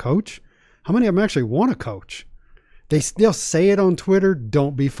come here and coach? How many of them actually want to coach? They'll say it on Twitter.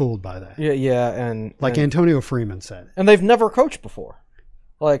 Don't be fooled by that. Yeah, and Antonio Freeman said. And they've never coached before.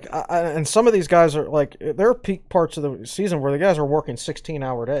 And some of these guys are there are peak parts of the season where the guys are working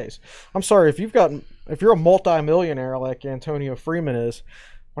 16-hour days. I'm sorry, if you're a multi-millionaire like Antonio Freeman is,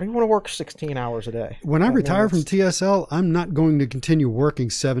 why do you want to work 16 hours a day? When I retire from TSL, I'm not going to continue working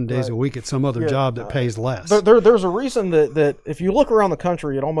 7 days a week at some other job that pays less. There's a reason that if you look around the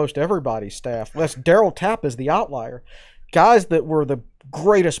country at almost everybody's staff, Daryl Tapp is the outlier. Guys that were the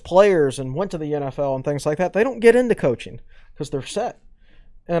greatest players and went to the NFL and things like that, they don't get into coaching because they're set.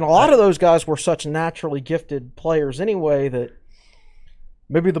 And a lot of those guys were such naturally gifted players anyway that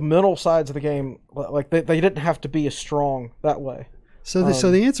maybe the mental sides of the game, they didn't have to be as strong that way. So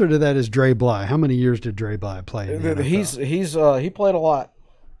the answer to that is Dre Bly. How many years did Dre Bly play in the NFL? He played a lot.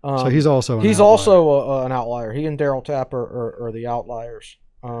 So he's also an outlier. He and Daryl Tapp are the outliers.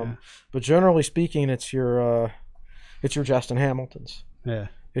 But generally speaking, it's your Justin Hamiltons. Yeah.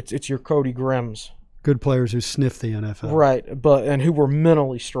 It's your Cody Grimms. Good players who sniffed the NFL. Right, and who were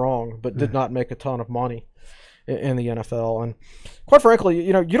mentally strong but did not make a ton of money in the NFL. And quite frankly,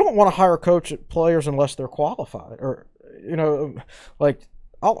 you don't want to hire players unless they're qualified. Or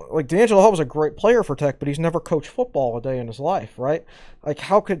like D'Angelo Hall was a great player for Tech, but he's never coached football a day in his life, right? Like,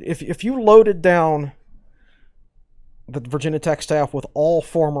 how could if you loaded down the Virginia Tech staff with all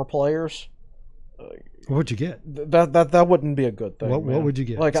former players, What would you get? that wouldn't be a good thing. What would you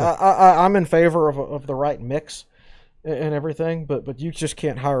get? Like, I'm in favor of the right mix and everything, but you just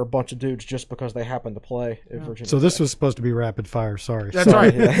can't hire a bunch of dudes just because they happen to play at Virginia So this Tech. was supposed to be rapid fire. Sorry. That's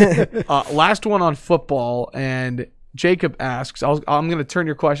right. Last one on football, and Jacob asks, I'm going to turn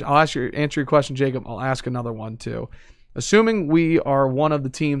your question. Answer your question, Jacob. I'll ask another one too. Assuming we are one of the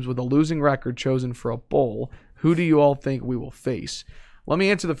teams with a losing record chosen for a bowl, who do you all think we will face? Let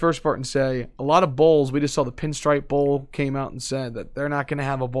me answer the first part and say a lot of bowls. We just saw the Pinstripe Bowl came out and said that they're not going to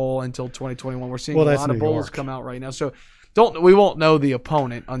have a bowl until 2021. We're seeing a lot of bowls come out right now. So we won't know the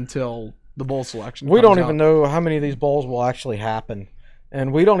opponent until the bowl selection. We don't even know how many of these bowls will actually happen,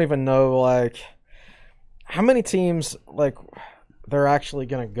 and we don't even know like how many teams like they're actually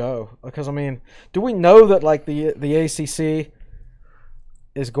going to go. Because I mean, do we know that like the ACC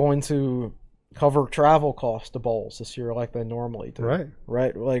is going to cover travel costs to bowls this year like they normally do?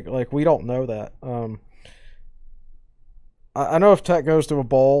 Right. Like we don't know that. I know if Tech goes to a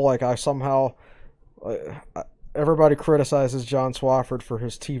bowl, like I somehow everybody criticizes John Swofford for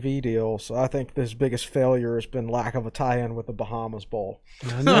his TV deal, so I think his biggest failure has been lack of a tie-in with the Bahamas Bowl.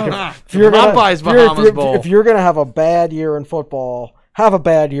 If you're gonna have a bad year in football, have a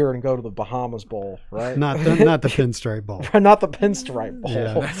bad year and go to the Bahamas Bowl, right? Not the Pinstripe Bowl. Not the Pinstripe Bowl.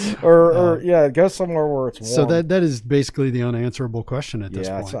 Yeah, or go somewhere where it's warm. So that is basically the unanswerable question at this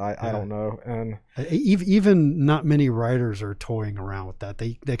point. I don't know. And even not many writers are toying around with that.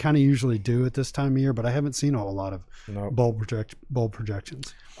 They kind of usually do at this time of year, but I haven't seen a whole lot of bowl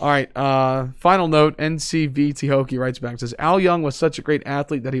projections. All right. Final note, NCVT Hokie writes back and says, Al Young was such a great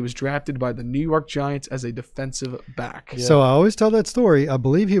athlete that he was drafted by the New York Giants as a defensive back. Yeah. So I always tell that story. I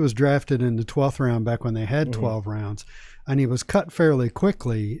believe he was drafted in the 12th round back when they had 12 rounds, and he was cut fairly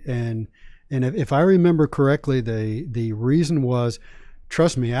quickly. And if I remember correctly, the reason was,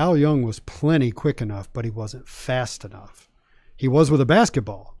 trust me, Al Young was plenty quick enough, but he wasn't fast enough. He was with a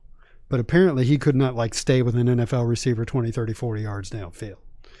basketball, but apparently he could not like stay with an NFL receiver 20, 30, 40 yards downfield.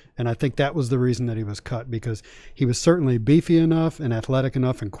 And I think that was the reason that he was cut, because he was certainly beefy enough and athletic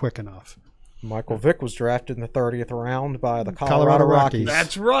enough and quick enough. Michael Vick was drafted in the 30th round by the Colorado Rockies.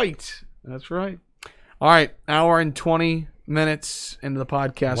 That's right. All right. Hour and 20 minutes into the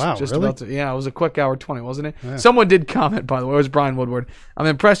podcast. Wow, really? It was a quick hour 20, wasn't it? Yeah. Someone did comment, by the way. It was Brian Woodward. I'm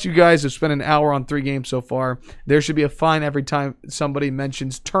impressed you guys have spent an hour on 3 games so far. There should be a fine every time somebody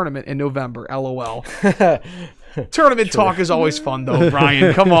mentions tournament in November. LOL. Tournament talk is always fun, though,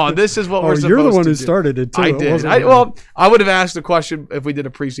 Brian. Come on. This is what we're supposed to do. You're the one who started it, too. I did. I would have asked the question if we did a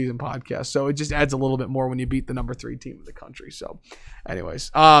preseason podcast, so it just adds a little bit more when you beat the number 3 team in the country. So, anyways.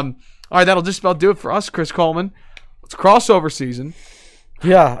 All right, that'll just about do it for us, Chris Coleman. It's crossover season.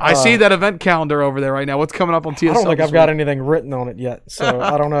 Yeah. I see that event calendar over there right now. What's coming up on TSL? I don't think I've got anything written on it yet, so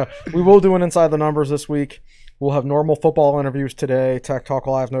I don't know. We will do an Inside the Numbers this week. We'll have normal football interviews today. Tech Talk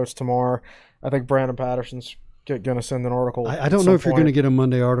Live notes tomorrow. I think Brandon Patterson's going to send an article. I don't know if you're going to get a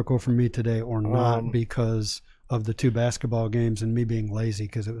Monday article from me today or not, because of the 2 basketball games and me being lazy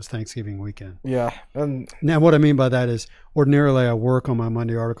because it was Thanksgiving weekend. Yeah. And now what I mean by that is ordinarily I work on my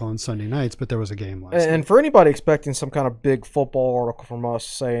Monday article on Sunday nights, but there was a game last night. And for anybody expecting some kind of big football article from us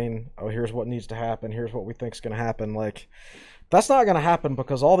saying, oh, here's what needs to happen, here's what we think is going to happen, like, that's not going to happen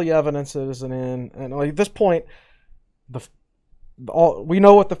because all the evidence isn't in. And like, at this point, we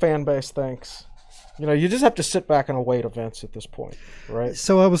know what the fan base thinks. You know, you just have to sit back and await events at this point, right?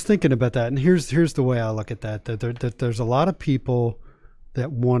 So I was thinking about that, and here's the way I look at that. That there's a lot of people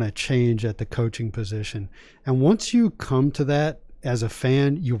that want to change at the coaching position, and once you come to that as a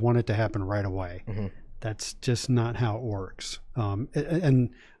fan, you want it to happen right away. Mm-hmm. That's just not how it works. And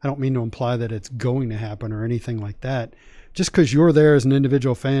I don't mean to imply that it's going to happen or anything like that. Just because you're there as an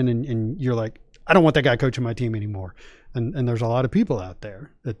individual fan and you're like, I don't want that guy coaching my team anymore. And there's a lot of people out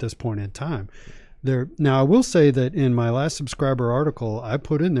there at this point in time. Now, I will say that in my last subscriber article, I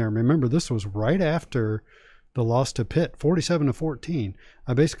put in there, remember, this was right after the loss to Pitt, 47-14.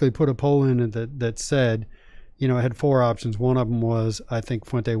 I basically put a poll in that said, you know, I had 4 options. One of them was, I think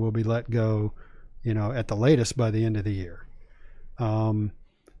Fuente will be let go, you know, at the latest by the end of the year.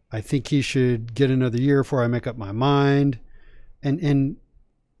 I think he should get another year before I make up my mind. And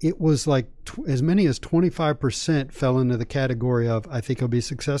it was like as many as 25% fell into the category of, I think he'll be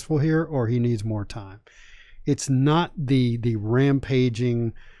successful here or he needs more time. It's not the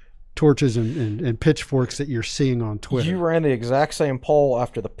rampaging torches and pitchforks that you're seeing on Twitter. You ran the exact same poll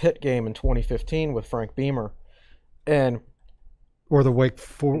after the Pitt game in 2015 with Frank Beamer. And Or the Wake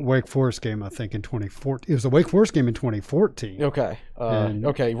Forest game, I think, in 2014. It was the Wake Forest game in 2014. Okay.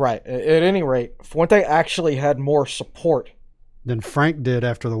 Okay, right. At any rate, Fuente actually had more support than Frank did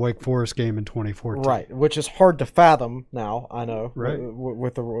after the Wake Forest game in 2014. Right, which is hard to fathom now, I know, right.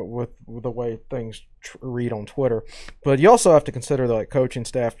 with the way things read on Twitter. But you also have to consider the coaching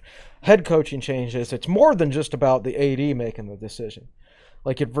staff, head coaching changes. It's more than just about the AD making the decision.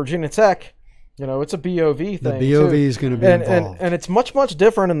 Like at Virginia Tech, it's a BOV thing. The BOV is going to be involved. And it's much, much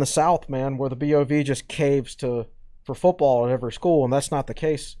different in the South, man, where the BOV just caves for football at every school, and that's not the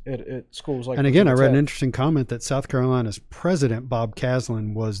case at schools like. And again, I read an interesting comment that South Carolina's president, Bob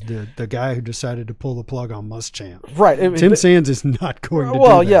Caslin, was the guy who decided to pull the plug on Muschamp. Right. Tim Sands is not going to do that.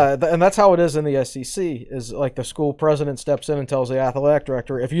 Well, yeah, and that's how it is in the SEC, is like the school president steps in and tells the athletic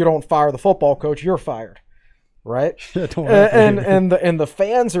director, if you don't fire the football coach, you're fired. Right? And the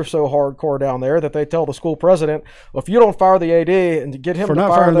fans are so hardcore down there that they tell the school president, well, if you don't fire the AD and get him to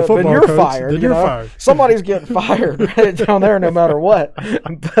fire the football coach, fired. Then you're fired. Somebody's getting fired right down there no matter what.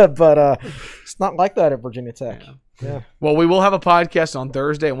 But it's not like that at Virginia Tech. Yeah. Well, we will have a podcast on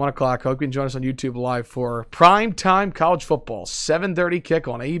Thursday at 1 o'clock. Hope you can join us on YouTube Live for prime time college football. 7:30 kick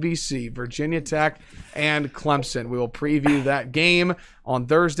on ABC, Virginia Tech and Clemson. We will preview that game on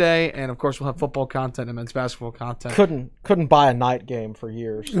Thursday, and of course we'll have football content and men's basketball content. Couldn't buy a night game for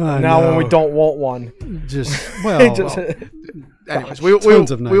years. Now no. when we don't want one, anyways, we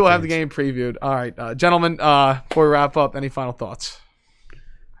will have the game previewed. All right, gentlemen. Before we wrap up, any final thoughts?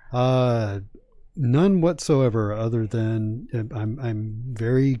 None whatsoever, other than I'm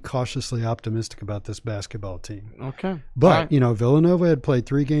very cautiously optimistic about this basketball team. Okay. But, Villanova had played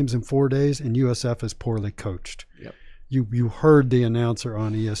 3 games in 4 days, and USF is poorly coached. Yep. You heard the announcer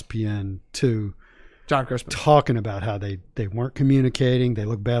on ESPN2 John Crispin talking about how they weren't communicating. They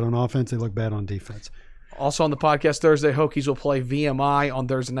look bad on offense. They look bad on defense. Also on the podcast Thursday, Hokies will play VMI on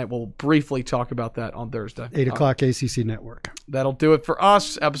Thursday night. We'll briefly talk about that on Thursday. 8 o'clock ACC Network. That'll do it for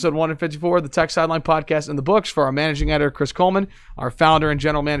us. Episode 154 of the Tech Sideline Podcast in the books. For our managing editor, Chris Coleman, our founder and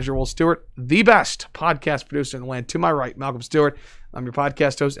general manager, Will Stewart, the best podcast producer in the land. To my right, Malcolm Stewart. I'm your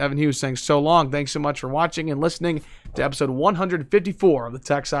podcast host, Evan Hughes, saying so long. Thanks so much for watching and listening to episode 154 of the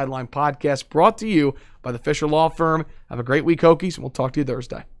Tech Sideline Podcast, brought to you by the Fisher Law Firm. Have a great week, Hokies, and we'll talk to you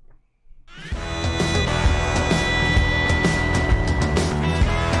Thursday.